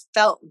kind of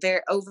felt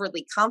very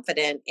overly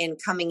confident in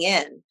coming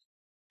in,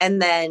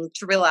 and then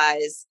to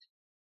realize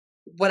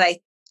what I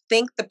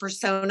think the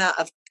persona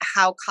of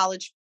how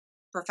college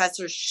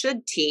professors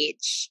should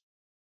teach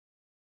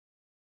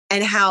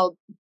and how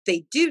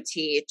they do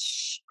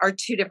teach are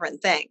two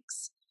different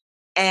things.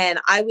 And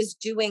I was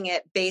doing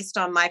it based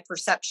on my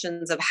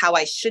perceptions of how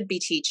I should be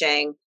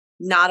teaching,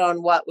 not on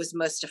what was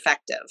most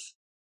effective.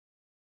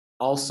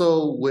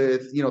 Also,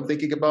 with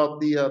thinking about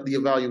the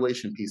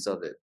evaluation piece of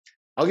it,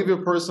 I'll give you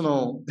a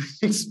personal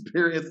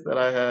experience that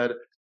I had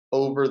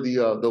over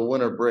the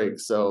winter break.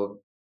 So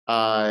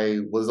I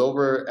was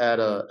over at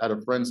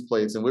a friend's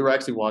place, and we were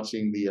actually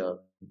watching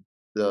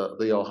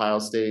the Ohio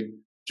State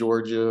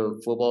Georgia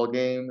football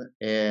game.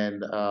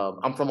 And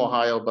I'm from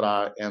Ohio, but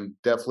I am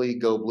definitely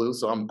go blue,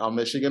 so I'm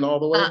Michigan all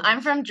the way.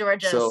 I'm from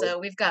Georgia, So so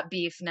we've got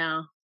beef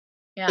now.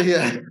 Yeah.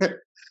 yeah,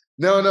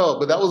 no,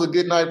 but that was a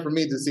good night for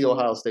me to see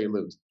Ohio State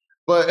lose.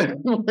 But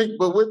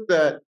but with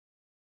that,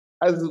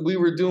 as we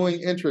were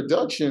doing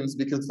introductions,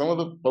 because some of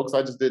the folks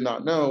I just did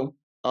not know,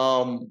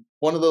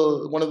 one of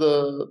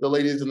the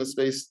ladies in the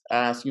space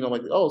asked,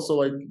 like, oh, so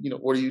like,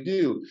 what do you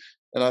do?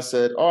 And I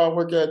said, oh, I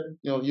work at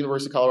the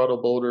University of Colorado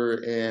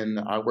Boulder, and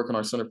I work in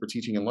our Center for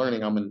Teaching and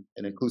Learning. I'm an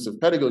inclusive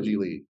pedagogy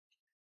lead.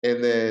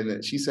 And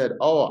then she said,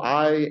 oh,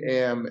 I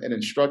am an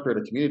instructor at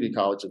a community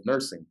college of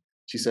nursing.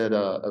 She said,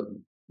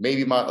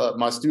 maybe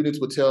my students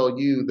would tell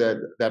you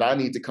that I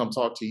need to come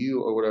talk to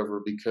you or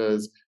whatever,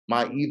 because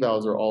my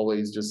evals are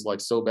always just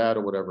like so bad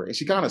or whatever. And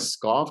she kind of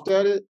scoffed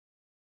at it.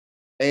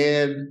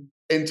 And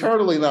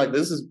internally, like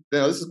this is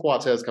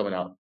Quatez coming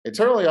out.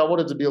 Internally, I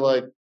wanted to be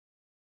like,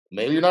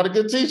 maybe you're not a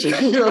good teacher,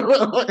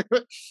 like,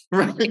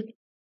 right?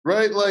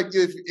 Right? Like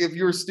if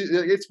you're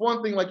it's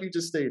one thing like you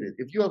just stated.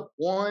 If you have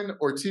one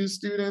or two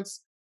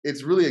students,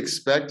 it's really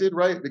expected,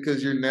 right?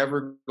 Because you're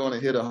never going to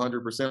hit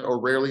 100%,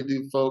 or rarely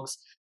do folks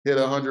hit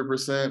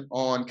 100%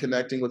 on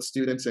connecting with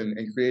students and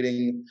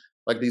creating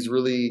like these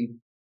really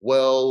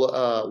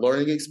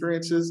learning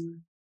experiences.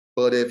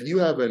 But if you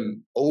have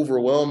an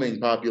overwhelming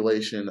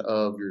population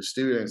of your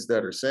students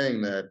that are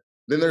saying that,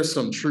 then there's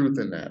some truth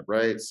in that,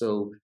 right?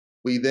 So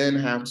we then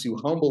have to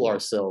humble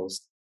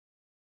ourselves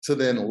to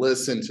then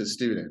listen to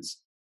students,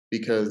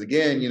 because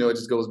again, it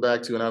just goes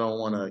back to, and I don't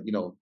want to,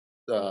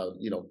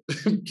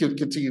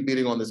 continue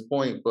beating on this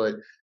point, but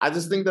I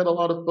just think that a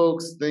lot of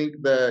folks think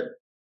that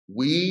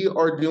we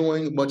are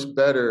doing much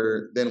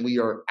better than we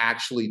are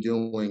actually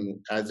doing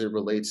as it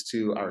relates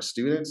to our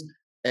students.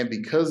 And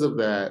because of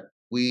that,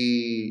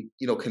 we,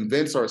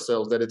 convince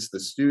ourselves that it's the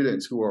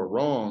students who are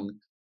wrong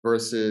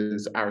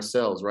versus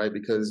ourselves, right?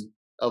 Because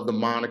of the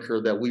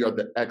moniker that we are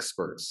the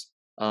experts.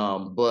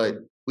 But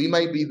we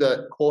might be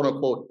the quote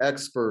unquote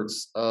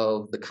experts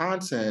of the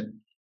content,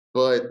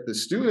 but the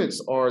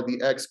students are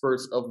the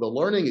experts of the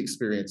learning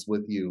experience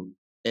with you.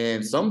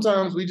 And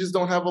sometimes we just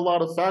don't have a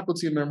lot of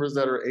faculty members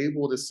that are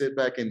able to sit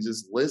back and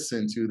just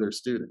listen to their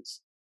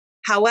students.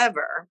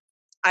 However,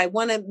 I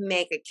want to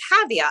make a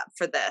caveat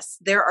for this.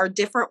 There are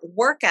different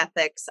work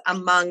ethics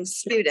among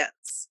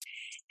students.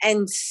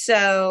 And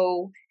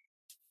so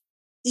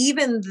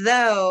even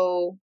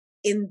though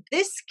in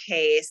this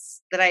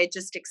case that I had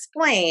just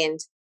explained,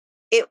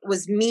 it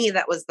was me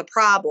that was the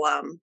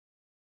problem.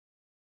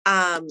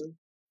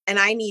 And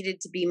I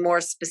needed to be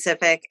more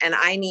specific, and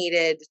I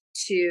needed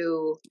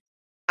to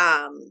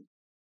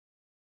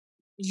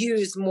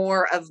use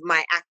more of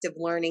my active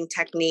learning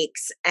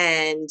techniques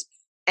and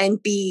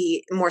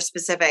be more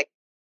specific.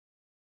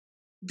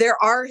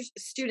 There are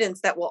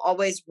students that will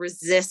always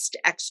resist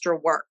extra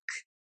work.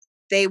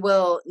 They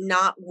will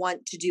not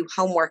want to do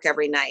homework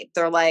every night.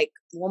 They're like,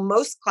 well,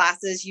 most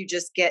classes you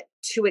just get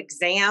 2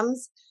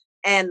 exams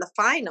and the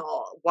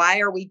final. Why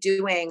are we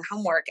doing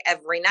homework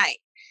every night?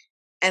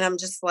 And I'm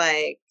just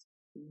like,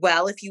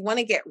 well, if you want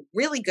to get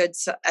really good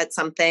at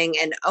something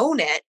and own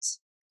it,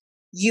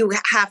 you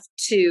have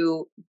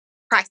to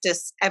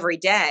practice every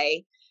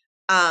day,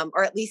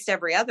 or at least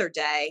every other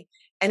day.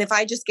 And if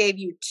I just gave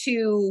you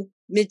 2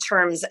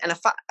 midterms and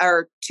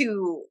or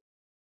 2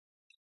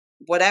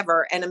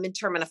 whatever, and a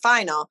midterm and a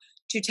final,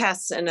 2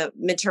 tests and a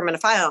midterm and a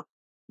final,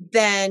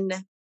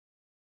 then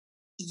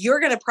you're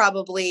going to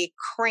probably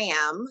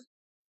cram,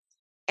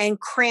 and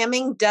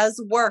cramming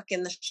does work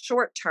in the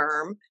short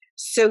term.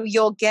 So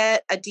you'll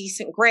get a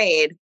decent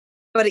grade,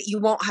 but you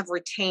won't have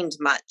retained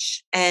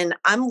much. And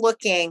I'm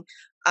looking,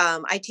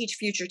 I teach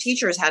future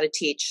teachers how to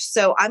teach.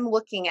 So I'm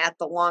looking at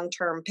the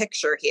long-term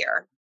picture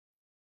here.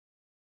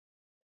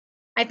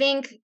 I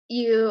think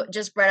you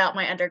just brought out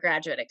my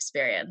undergraduate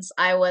experience.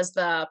 I was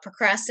the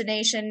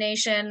procrastination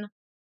nation.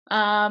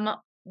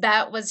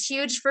 That was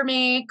huge for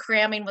me.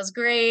 Cramming was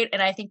great.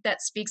 And I think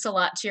that speaks a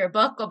lot to your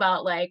book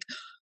about, like,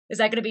 is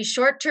that going to be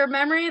short-term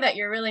memory that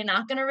you're really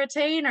not going to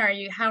retain? Or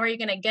how are you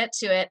going to get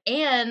to it?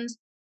 And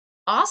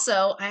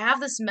also, I have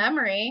this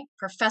memory,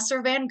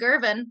 Professor Van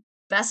Gerven,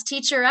 best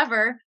teacher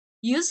ever,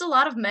 used a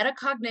lot of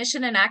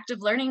metacognition and active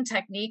learning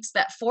techniques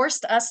that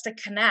forced us to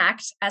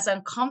connect, as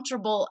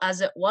uncomfortable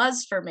as it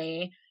was for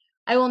me.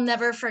 I will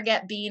never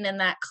forget being in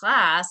that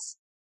class,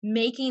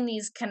 making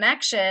these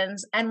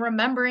connections and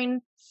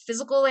remembering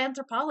physical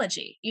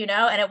anthropology,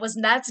 and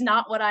that's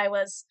not what I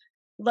was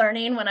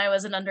learning when I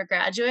was an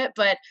undergraduate.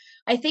 But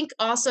I think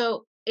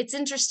also it's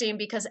interesting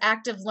because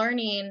active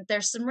learning,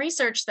 there's some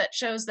research that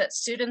shows that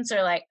students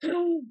are like,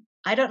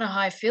 I don't know how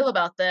I feel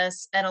about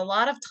this. And a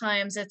lot of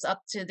times it's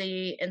up to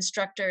the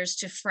instructors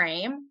to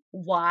frame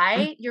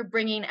why you're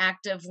bringing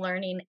active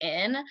learning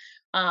in,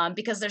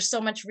 because there's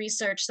so much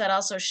research that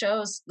also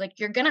shows, like,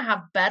 you're going to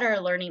have better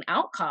learning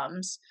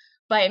outcomes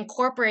by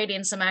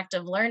incorporating some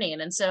active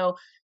learning. And so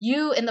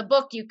you, in the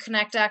book, you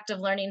connect active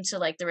learning to,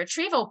 like, the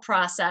retrieval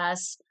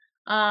process.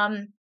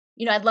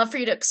 I'd love for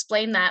you to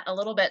explain that a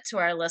little bit to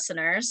our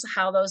listeners,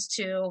 how those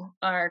two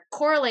are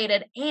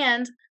correlated.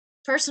 And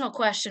personal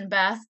question,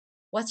 Beth,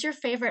 what's your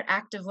favorite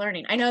active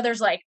learning? I know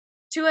there's like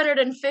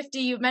 250.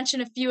 You've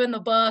mentioned a few in the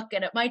book,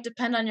 and it might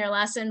depend on your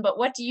lesson, but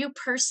what do you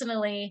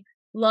personally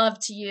love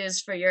to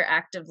use for your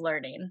active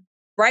learning?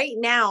 Right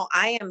now,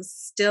 I am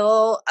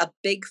still a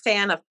big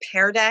fan of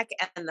Pear Deck,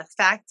 and the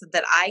fact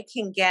that I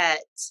can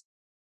get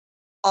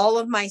all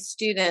of my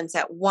students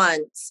at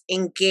once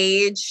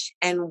engaged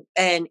and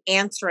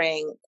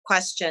answering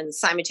questions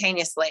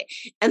simultaneously.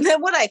 And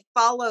then what I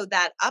follow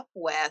that up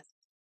with,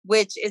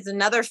 which is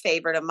another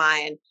favorite of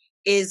mine,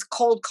 is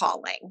cold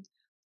calling.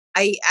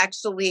 I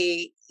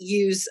actually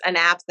use an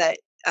app that,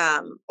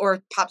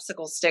 or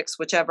popsicle sticks,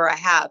 whichever I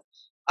have,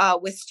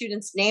 with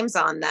students' names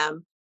on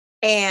them,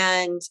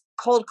 and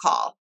cold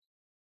call.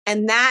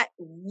 And that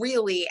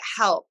really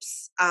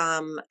helps.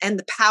 And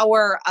the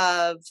power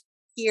of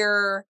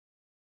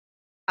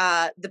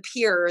the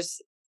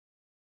peers,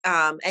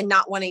 and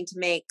not wanting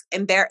to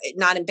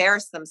not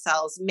embarrass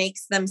themselves,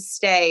 makes them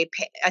stay,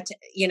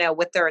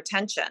 with their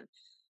attention.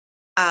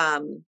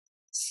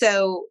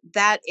 So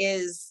that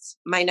is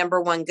my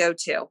number one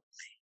go-to.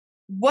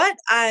 What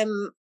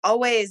I'm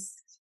always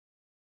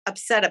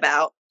upset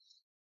about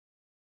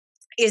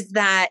is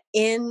that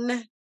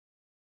in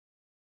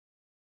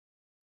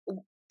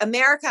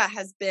America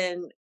has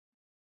been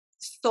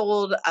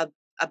sold a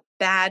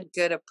bad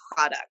good of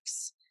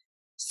products.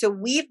 So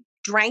we've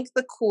drank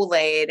the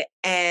Kool-Aid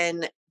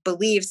and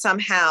believe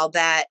somehow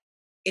that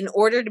in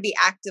order to be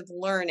active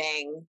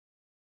learning,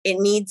 it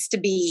needs to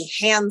be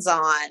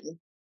hands-on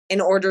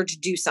in order to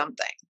do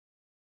something.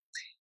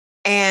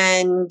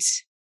 And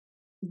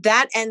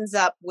that ends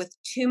up with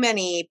too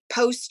many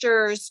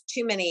posters,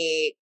 too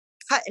many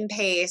cut and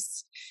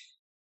paste,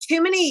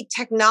 too many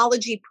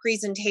technology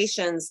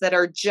presentations that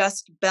are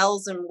just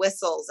bells and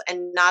whistles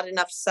and not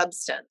enough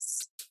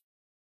substance.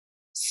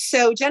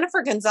 So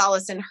Jennifer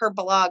Gonzalez in her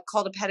blog,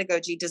 Call to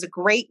Pedagogy, does a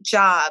great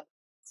job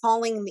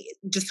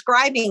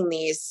describing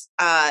these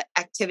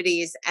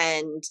activities,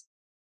 and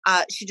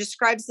she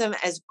describes them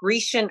as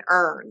Grecian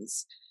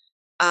urns,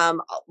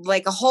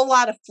 like a whole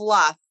lot of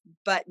fluff,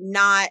 but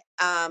not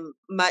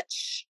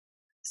much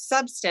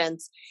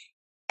substance,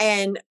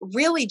 and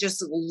really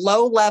just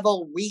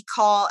low-level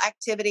recall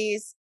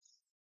activities.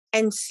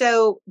 And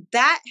so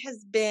that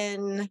has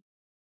been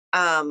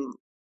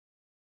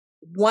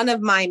one of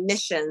my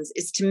missions,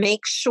 is to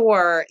make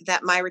sure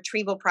that my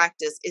retrieval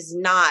practice is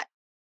not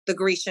the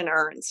Grecian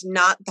urns,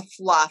 not the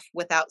fluff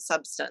without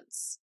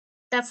substance.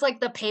 That's like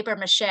the paper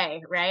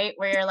mache, right?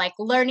 Where you're like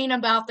learning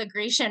about the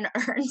Grecian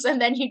urns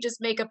and then you just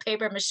make a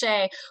paper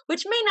mache,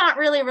 which may not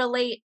really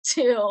relate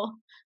to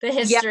the Yeah,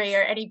 history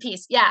or any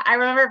piece. Yeah, I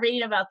remember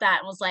reading about that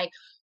and was like,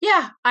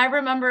 yeah, I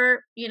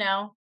remember,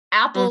 mm,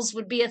 apples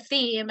would be a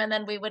theme and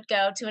then we would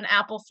go to an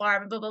apple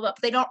farm and blah, blah, blah.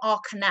 But they don't all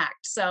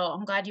connect. So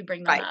I'm glad you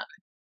bring them right, up.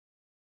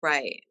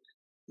 right.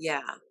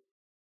 Yeah.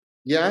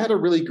 Yeah, I had a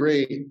really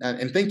great,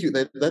 and thank you.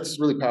 That's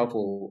really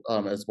powerful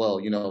as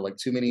well. Like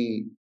too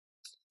many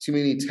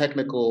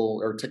technical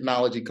or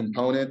technology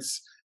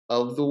components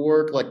of the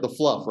work, like the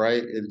fluff,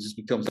 right? It just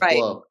becomes Right.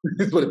 fluff.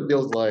 Is what it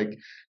feels like, and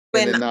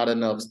When then not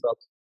enough stuff.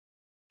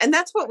 And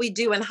that's what we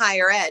do in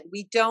higher ed.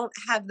 We don't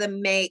have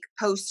them make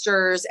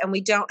posters and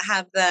we don't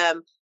have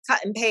them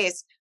cut and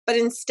paste. But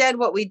instead,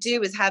 what we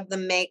do is have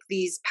them make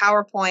these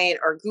PowerPoint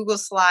or Google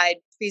Slide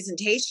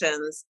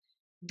presentations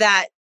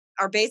that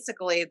are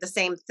basically the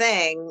same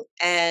thing.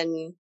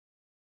 And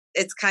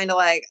it's kind of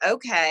like,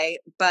 okay,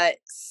 but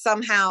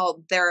somehow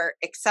they're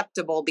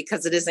acceptable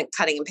because it isn't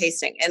cutting and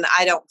pasting. And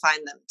I don't find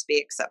them to be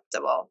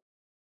acceptable.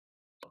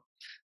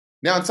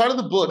 Now, inside of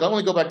the book, I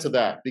want to go back to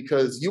that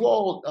because you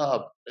all,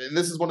 and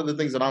this is one of the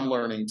things that I'm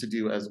learning to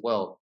do as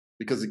well.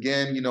 Because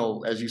again,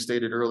 as you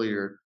stated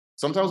earlier,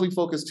 sometimes we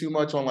focus too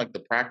much on like the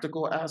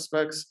practical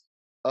aspects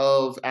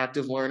of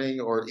active learning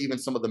or even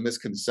some of the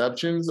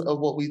misconceptions of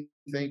what we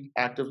think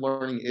active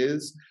learning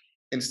is,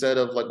 instead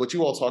of like what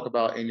you all talk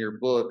about in your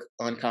book,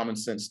 Uncommon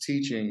Sense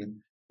Teaching,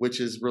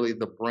 which is really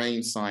the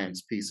brain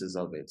science pieces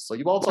of it. So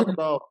you all talk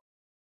about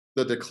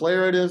the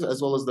declarative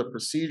as well as the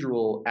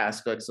procedural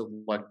aspects of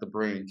like the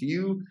brain. Can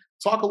you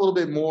talk a little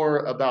bit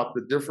more about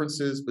the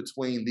differences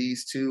between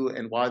these two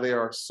and why they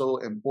are so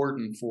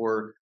important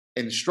for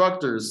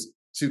instructors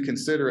to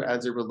consider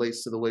as it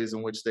relates to the ways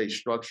in which they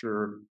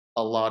structure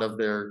a lot of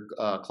their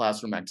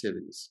classroom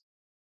activities?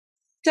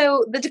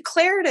 So the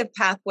declarative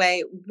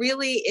pathway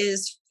really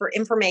is for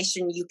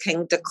information you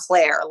can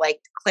declare, like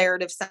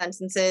declarative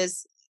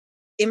sentences,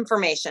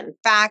 information,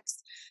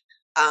 facts,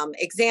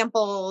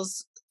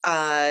 examples,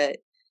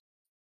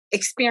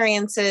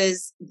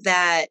 experiences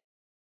that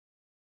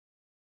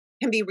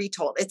can be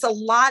retold. It's a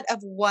lot of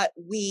what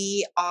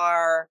we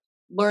are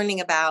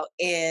learning about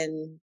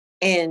in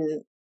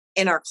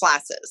our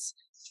classes.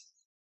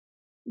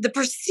 The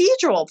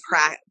procedural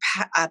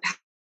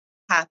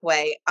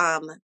pathway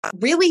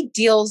really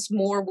deals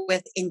more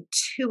with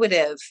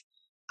intuitive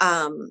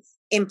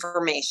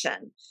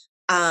information.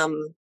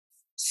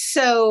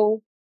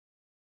 So,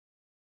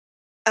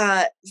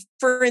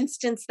 for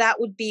instance, that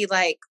would be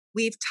like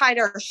we've tied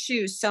our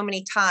shoes so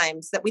many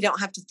times that we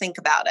don't have to think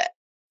about it.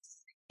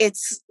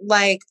 It's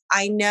like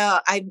I know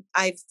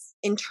I've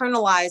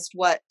internalized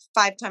what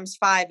 5 times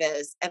 5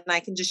 is, and I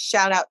can just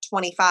shout out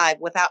 25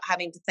 without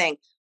having to think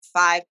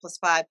 5 plus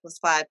 5 plus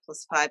 5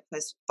 plus 5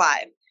 plus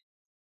 5.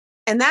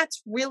 And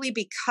that's really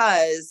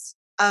because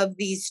of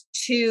these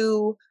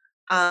two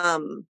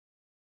pathways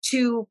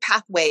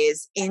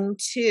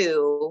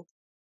into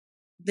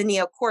the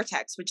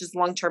neocortex, which is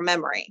long-term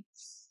memory.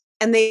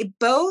 And they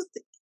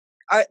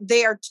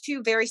are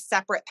two very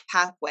separate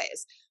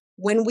pathways.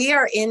 When we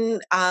are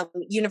in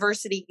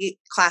university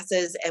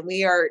classes and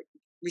we are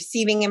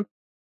receiving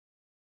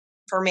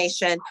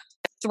information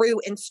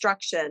through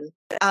instruction,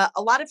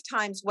 a lot of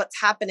times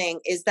what's happening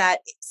is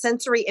that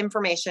sensory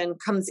information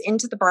comes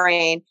into the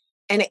brain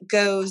and it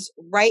goes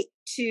right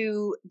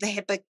to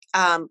the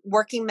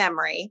working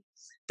memory,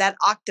 that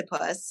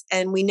octopus.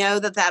 And we know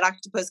that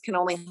octopus can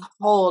only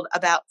hold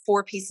about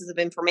 4 pieces of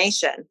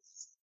information.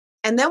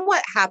 And then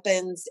what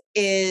happens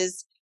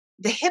is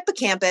the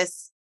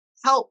hippocampus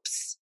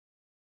helps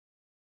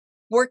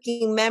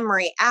working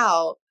memory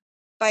out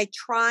by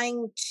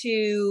trying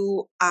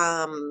to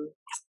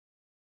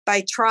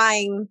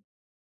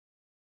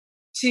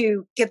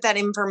get that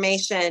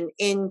information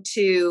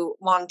into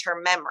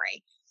long-term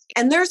memory.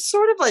 And there's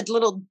sort of a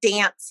little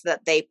dance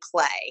that they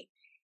play.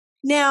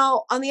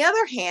 Now, on the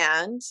other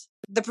hand,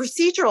 the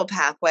procedural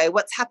pathway,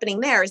 what's happening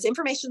there is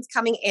information's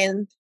coming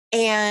in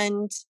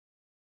and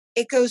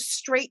it goes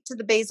straight to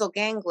the basal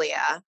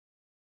ganglia.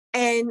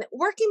 And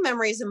working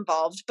memory is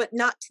involved, but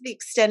not to the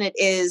extent it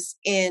is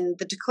in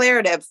the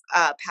declarative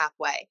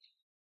pathway.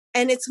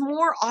 And it's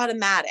more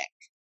automatic.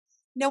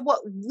 Now,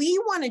 what we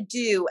want to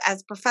do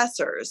as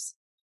professors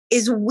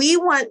is we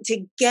want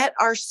to get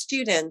our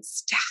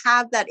students to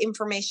have that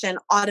information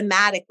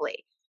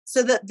automatically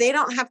so that they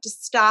don't have to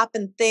stop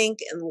and think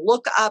and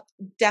look up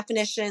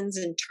definitions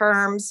and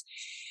terms.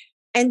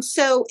 And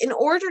so in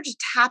order to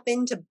tap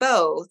into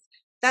both,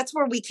 that's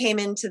where we came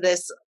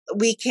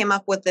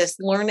up with this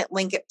Learn It,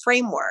 Link It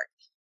framework,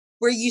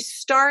 where you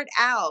start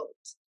out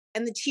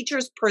and the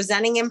teacher's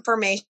presenting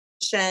information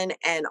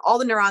and all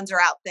the neurons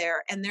are out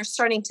there and they're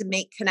starting to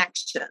make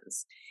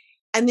connections.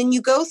 And then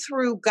you go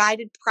through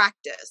guided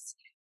practice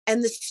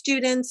and the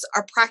students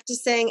are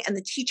practicing and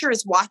the teacher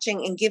is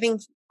watching and giving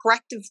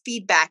corrective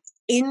feedback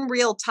in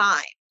real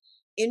time.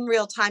 In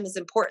real time is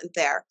important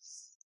there.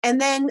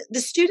 And then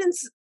the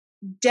students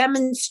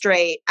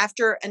demonstrate,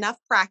 after enough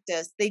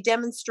practice, they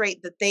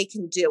demonstrate that they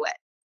can do it.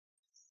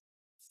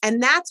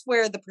 And that's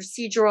where the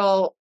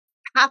procedural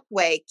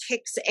pathway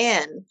kicks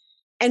in.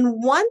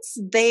 And once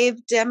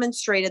they've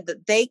demonstrated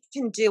that they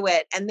can do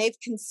it and they've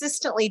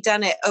consistently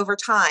done it over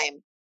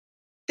time,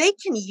 they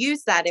can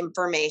use that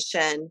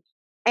information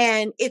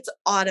and it's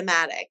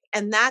automatic.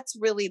 And that's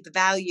really the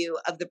value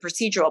of the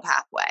procedural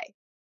pathway.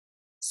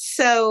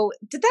 So,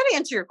 did that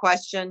answer your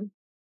question?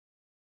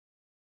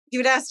 You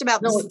had asked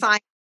about No, the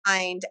science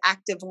behind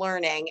active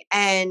learning,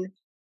 and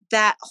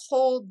that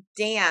whole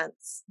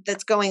dance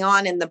that's going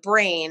on in the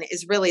brain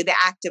is really the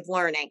active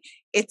learning.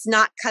 It's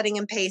not cutting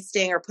and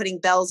pasting or putting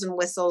bells and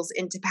whistles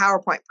into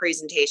PowerPoint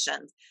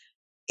presentations.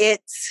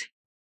 It's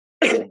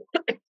it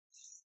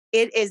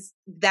is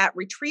that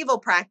retrieval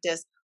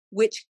practice,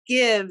 which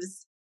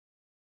gives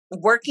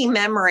working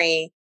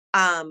memory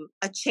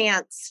a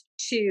chance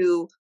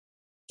to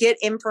get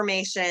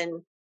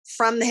information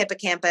from the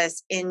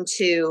hippocampus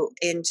into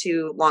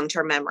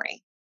long-term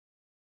memory.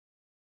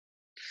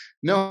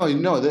 no,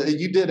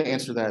 you did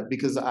answer that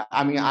because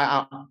I mean,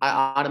 I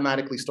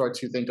automatically start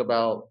to think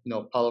about,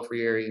 Paulo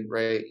Freire,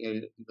 right?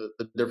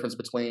 The difference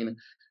between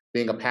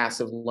being a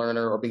passive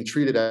learner or being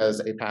treated as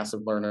a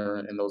passive learner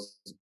and those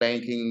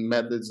banking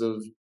methods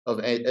of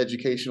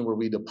education where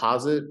we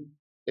deposit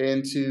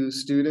into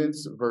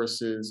students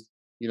versus,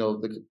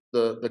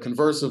 the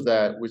converse of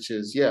that, which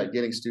is, yeah,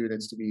 getting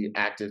students to be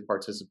active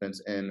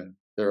participants in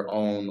their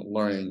own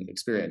learning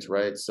experience,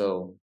 right?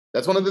 So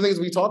that's one of the things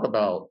we talk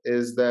about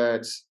is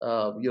that,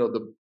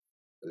 the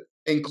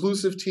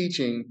inclusive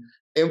teaching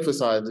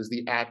emphasizes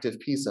the active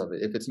piece of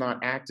it. If it's not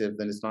active,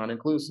 then it's not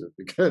inclusive.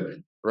 Because,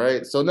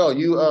 right? So no,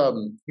 you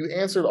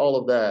answered all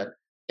of that,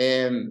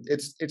 and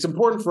it's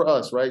important for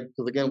us, right?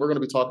 Because again, we're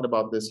going to be talking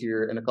about this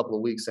here in a couple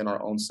of weeks in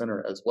our own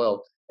center as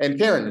well. And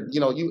Karen,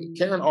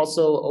 Karen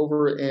also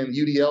over in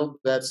UDL,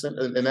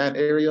 in that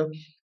area,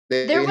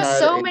 There they was had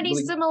so a many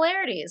really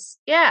similarities.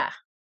 Yeah.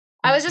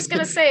 I was just going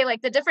to say,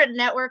 like, the different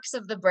networks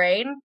of the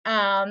brain.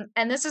 And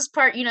this is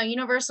part,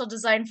 Universal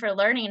Design for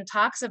Learning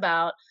talks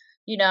about,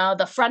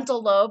 the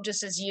frontal lobe,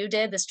 just as you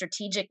did, the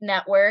strategic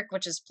network,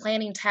 which is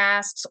planning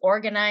tasks,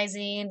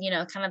 organizing,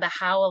 kind of the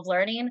how of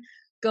learning,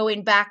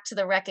 going back to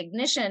the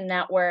recognition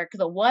network,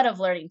 the what of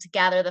learning, to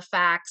gather the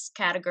facts,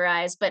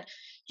 categorize. But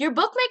your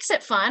book makes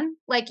it fun.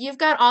 Like, you've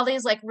got all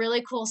these like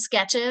really cool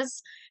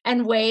sketches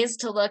and ways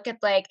to look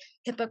at like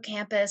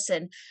hippocampus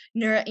and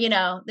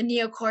the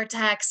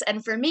neocortex.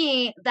 And for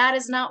me, that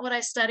is not what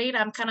I studied.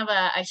 I'm kind of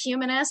a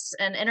humanist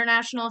and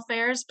international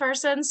affairs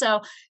person.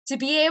 So to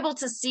be able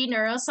to see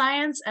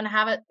neuroscience and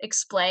have it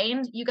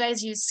explained, you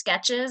guys use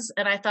sketches.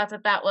 And I thought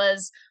that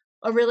was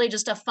a really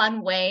just a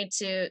fun way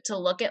to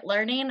look at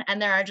learning. And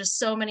there are just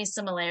so many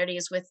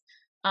similarities with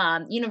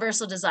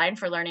Universal Design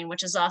for Learning,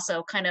 which is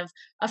also kind of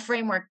a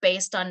framework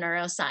based on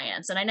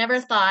neuroscience. And I never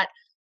thought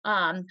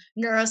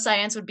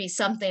neuroscience would be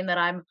something that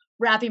I'm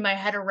wrapping my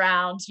head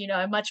around,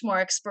 much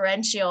more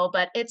experiential,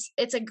 but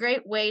it's a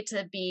great way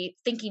to be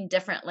thinking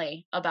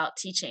differently about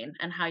teaching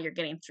and how you're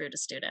getting through to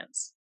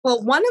students.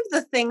 Well, one of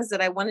the things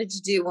that I wanted to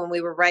do when we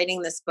were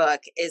writing this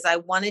book is I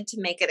wanted to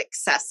make it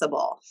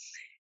accessible.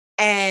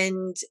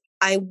 And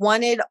I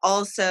wanted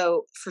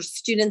also for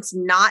students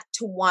not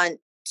to want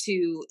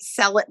to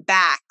sell it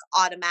back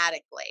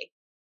automatically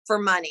for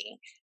money.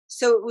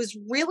 So it was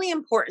really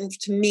important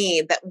to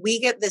me that we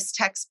get this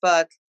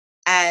textbook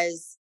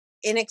as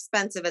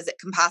inexpensive as it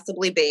can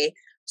possibly be.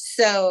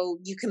 So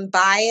you can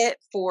buy it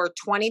for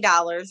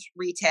 $20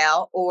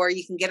 retail, or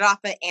you can get it off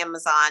of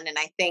Amazon. And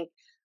I think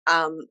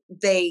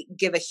they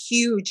give a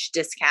huge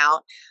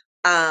discount.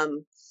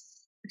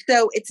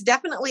 So it's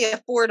definitely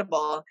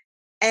affordable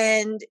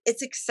and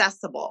it's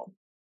accessible.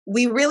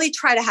 We really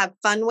try to have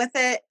fun with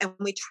it, and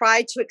we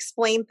try to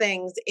explain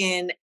things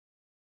in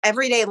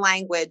everyday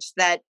language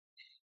that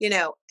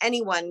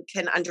anyone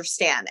can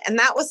understand. And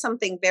that was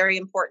something very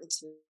important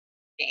to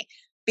me,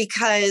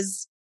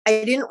 because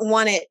I didn't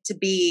want it to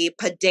be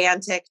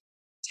pedantic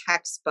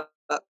textbooks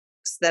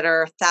that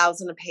are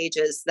 1,000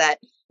 pages that,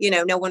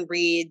 no one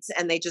reads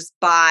and they just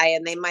buy,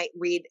 and they might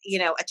read,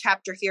 a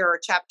chapter here or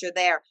a chapter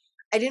there.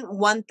 I didn't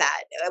want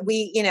that.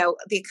 The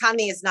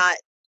economy is not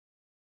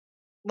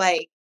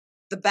like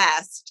the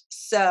best.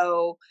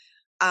 So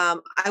I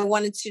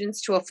wanted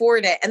students to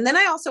afford it. And then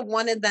I also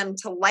wanted them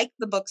to like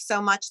the book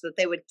so much that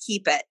they would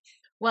keep it.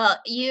 Well,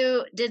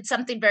 you did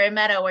something very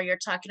meta where you're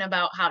talking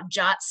about how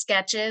jot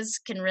sketches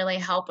can really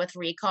help with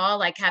recall,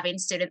 like having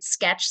students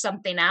sketch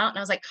something out. And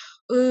I was like,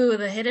 ooh,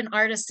 the hidden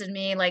artist in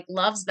me like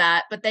loves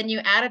that. But then you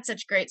added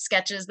such great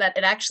sketches that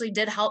it actually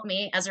did help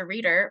me as a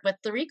reader with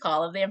the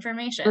recall of the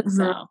information. Mm-hmm.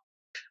 So.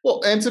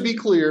 Well, and to be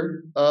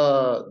clear,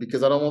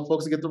 because I don't want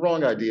folks to get the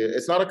wrong idea,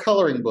 it's not a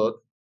coloring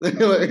book.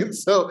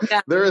 So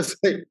yeah. There is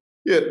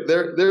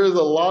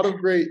a lot of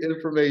great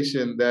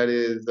information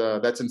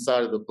that's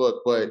inside of the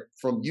book. But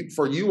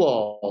for you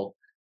all,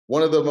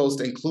 one of the most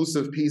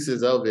inclusive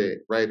pieces of it,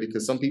 right?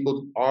 Because some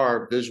people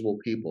are visual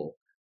people.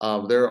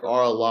 There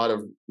are a lot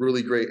of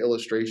really great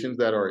illustrations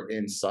that are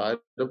inside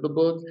of the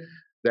book.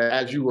 that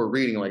as you were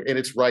reading, like, and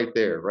it's right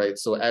there, right?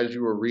 So as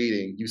you were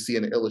reading, you see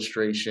an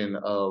illustration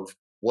of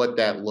what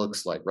that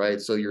looks like,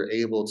 right? So you're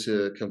able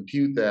to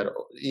compute that,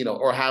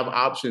 or have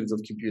options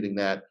of computing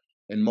that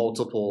in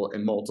multiple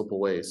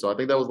ways. So I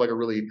think that was like a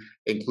really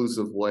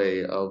inclusive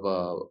way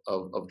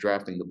of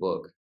drafting the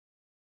book.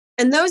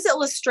 And those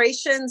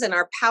illustrations and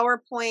our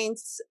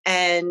PowerPoints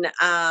and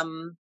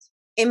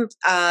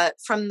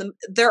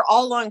they're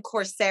all on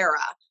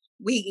Coursera.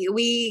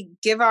 We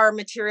give our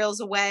materials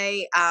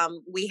away.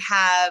 We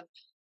have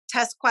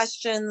test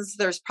questions.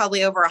 There's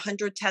probably over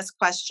 100 test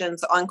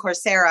questions on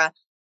Coursera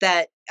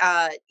that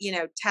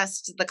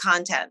test the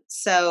content.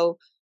 So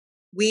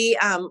we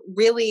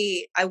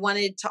I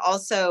wanted to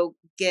also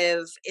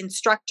give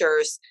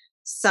instructors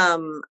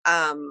some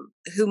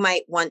who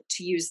might want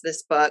to use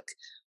this book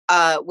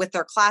with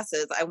their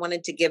classes. I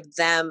wanted to give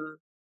them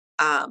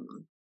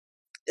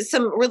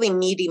some really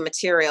meaty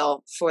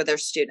material for their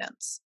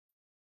students.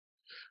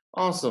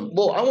 Awesome.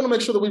 Well, I want to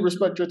make sure that we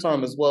respect your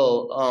time as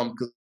well,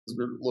 because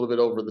we're a little bit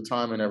over the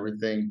time and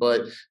everything.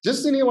 But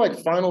just any like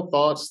final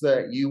thoughts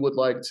that you would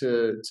like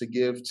to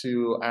give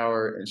to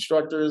our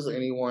instructors,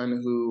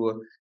 anyone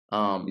who,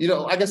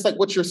 I guess, like,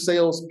 what's your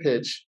sales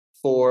pitch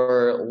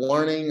for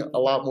learning a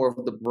lot more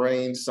of the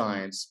brain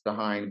science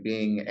behind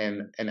being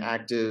an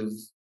active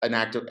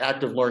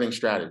learning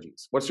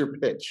strategies? What's your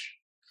pitch?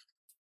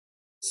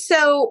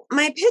 So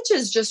my pitch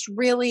is just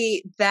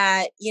really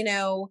that,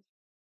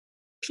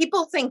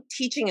 people think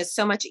teaching is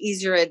so much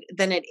easier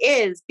than it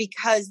is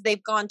because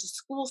they've gone to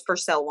school for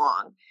so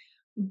long.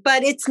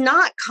 But it's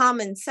not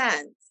common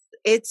sense.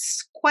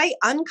 It's quite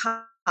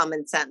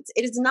uncommon sense.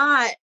 It is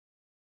not,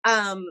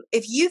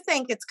 if you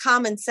think it's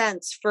common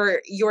sense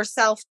for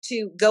yourself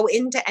to go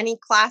into any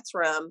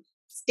classroom,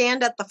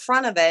 stand at the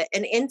front of it,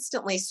 and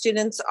instantly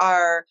students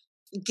are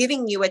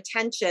giving you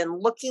attention,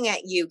 looking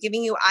at you,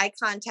 giving you eye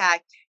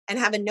contact, and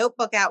have a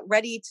notebook out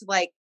ready to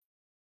like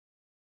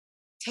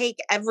take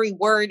every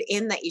word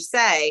in that you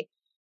say.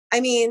 I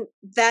mean,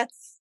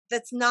 that's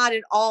not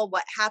at all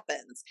what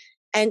happens.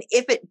 And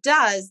if it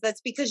does,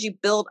 that's because you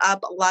build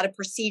up a lot of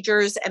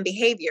procedures and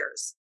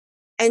behaviors.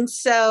 And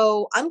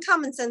so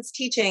Uncommon Sense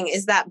Teaching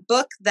is that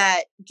book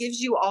that gives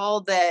you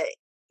all the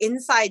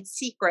inside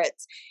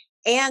secrets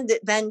and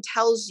it then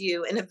tells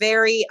you in a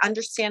very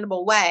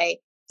understandable way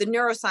the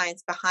neuroscience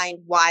behind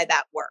why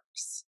that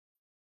works.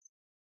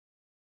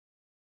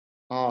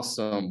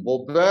 Awesome.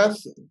 Well, Beth,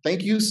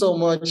 thank you so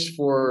much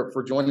for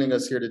joining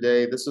us here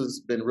today. This has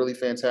been really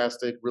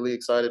fantastic. Really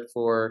excited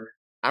for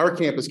our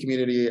campus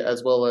community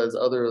as well as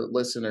other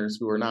listeners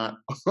who are not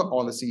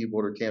on the CU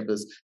Boulder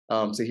campus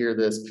to hear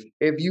this.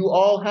 If you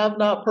all have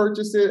not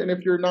purchased it, and if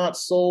you're not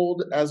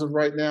sold as of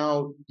right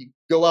now, you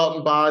go out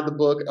and buy the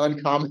book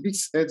Uncommon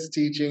Sense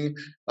Teaching.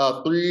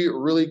 3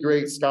 really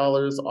great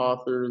scholars,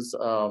 authors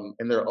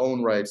in their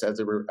own rights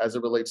as it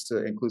relates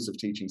to inclusive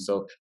teaching.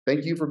 So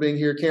thank you for being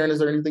here. Karen, is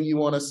there anything you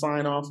want to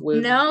sign off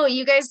with? No,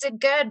 you guys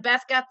did good.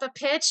 Beth got the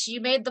pitch.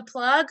 You made the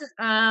plug.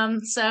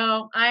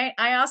 So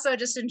I also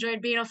just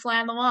enjoyed being a fly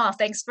on the wall.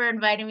 Thanks for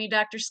inviting me,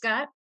 Dr.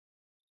 Scott.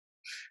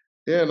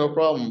 Yeah, no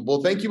problem.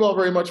 Well, thank you all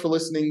very much for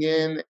listening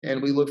in,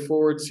 and we look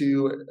forward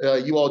to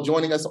you all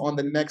joining us on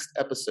the next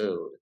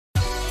episode.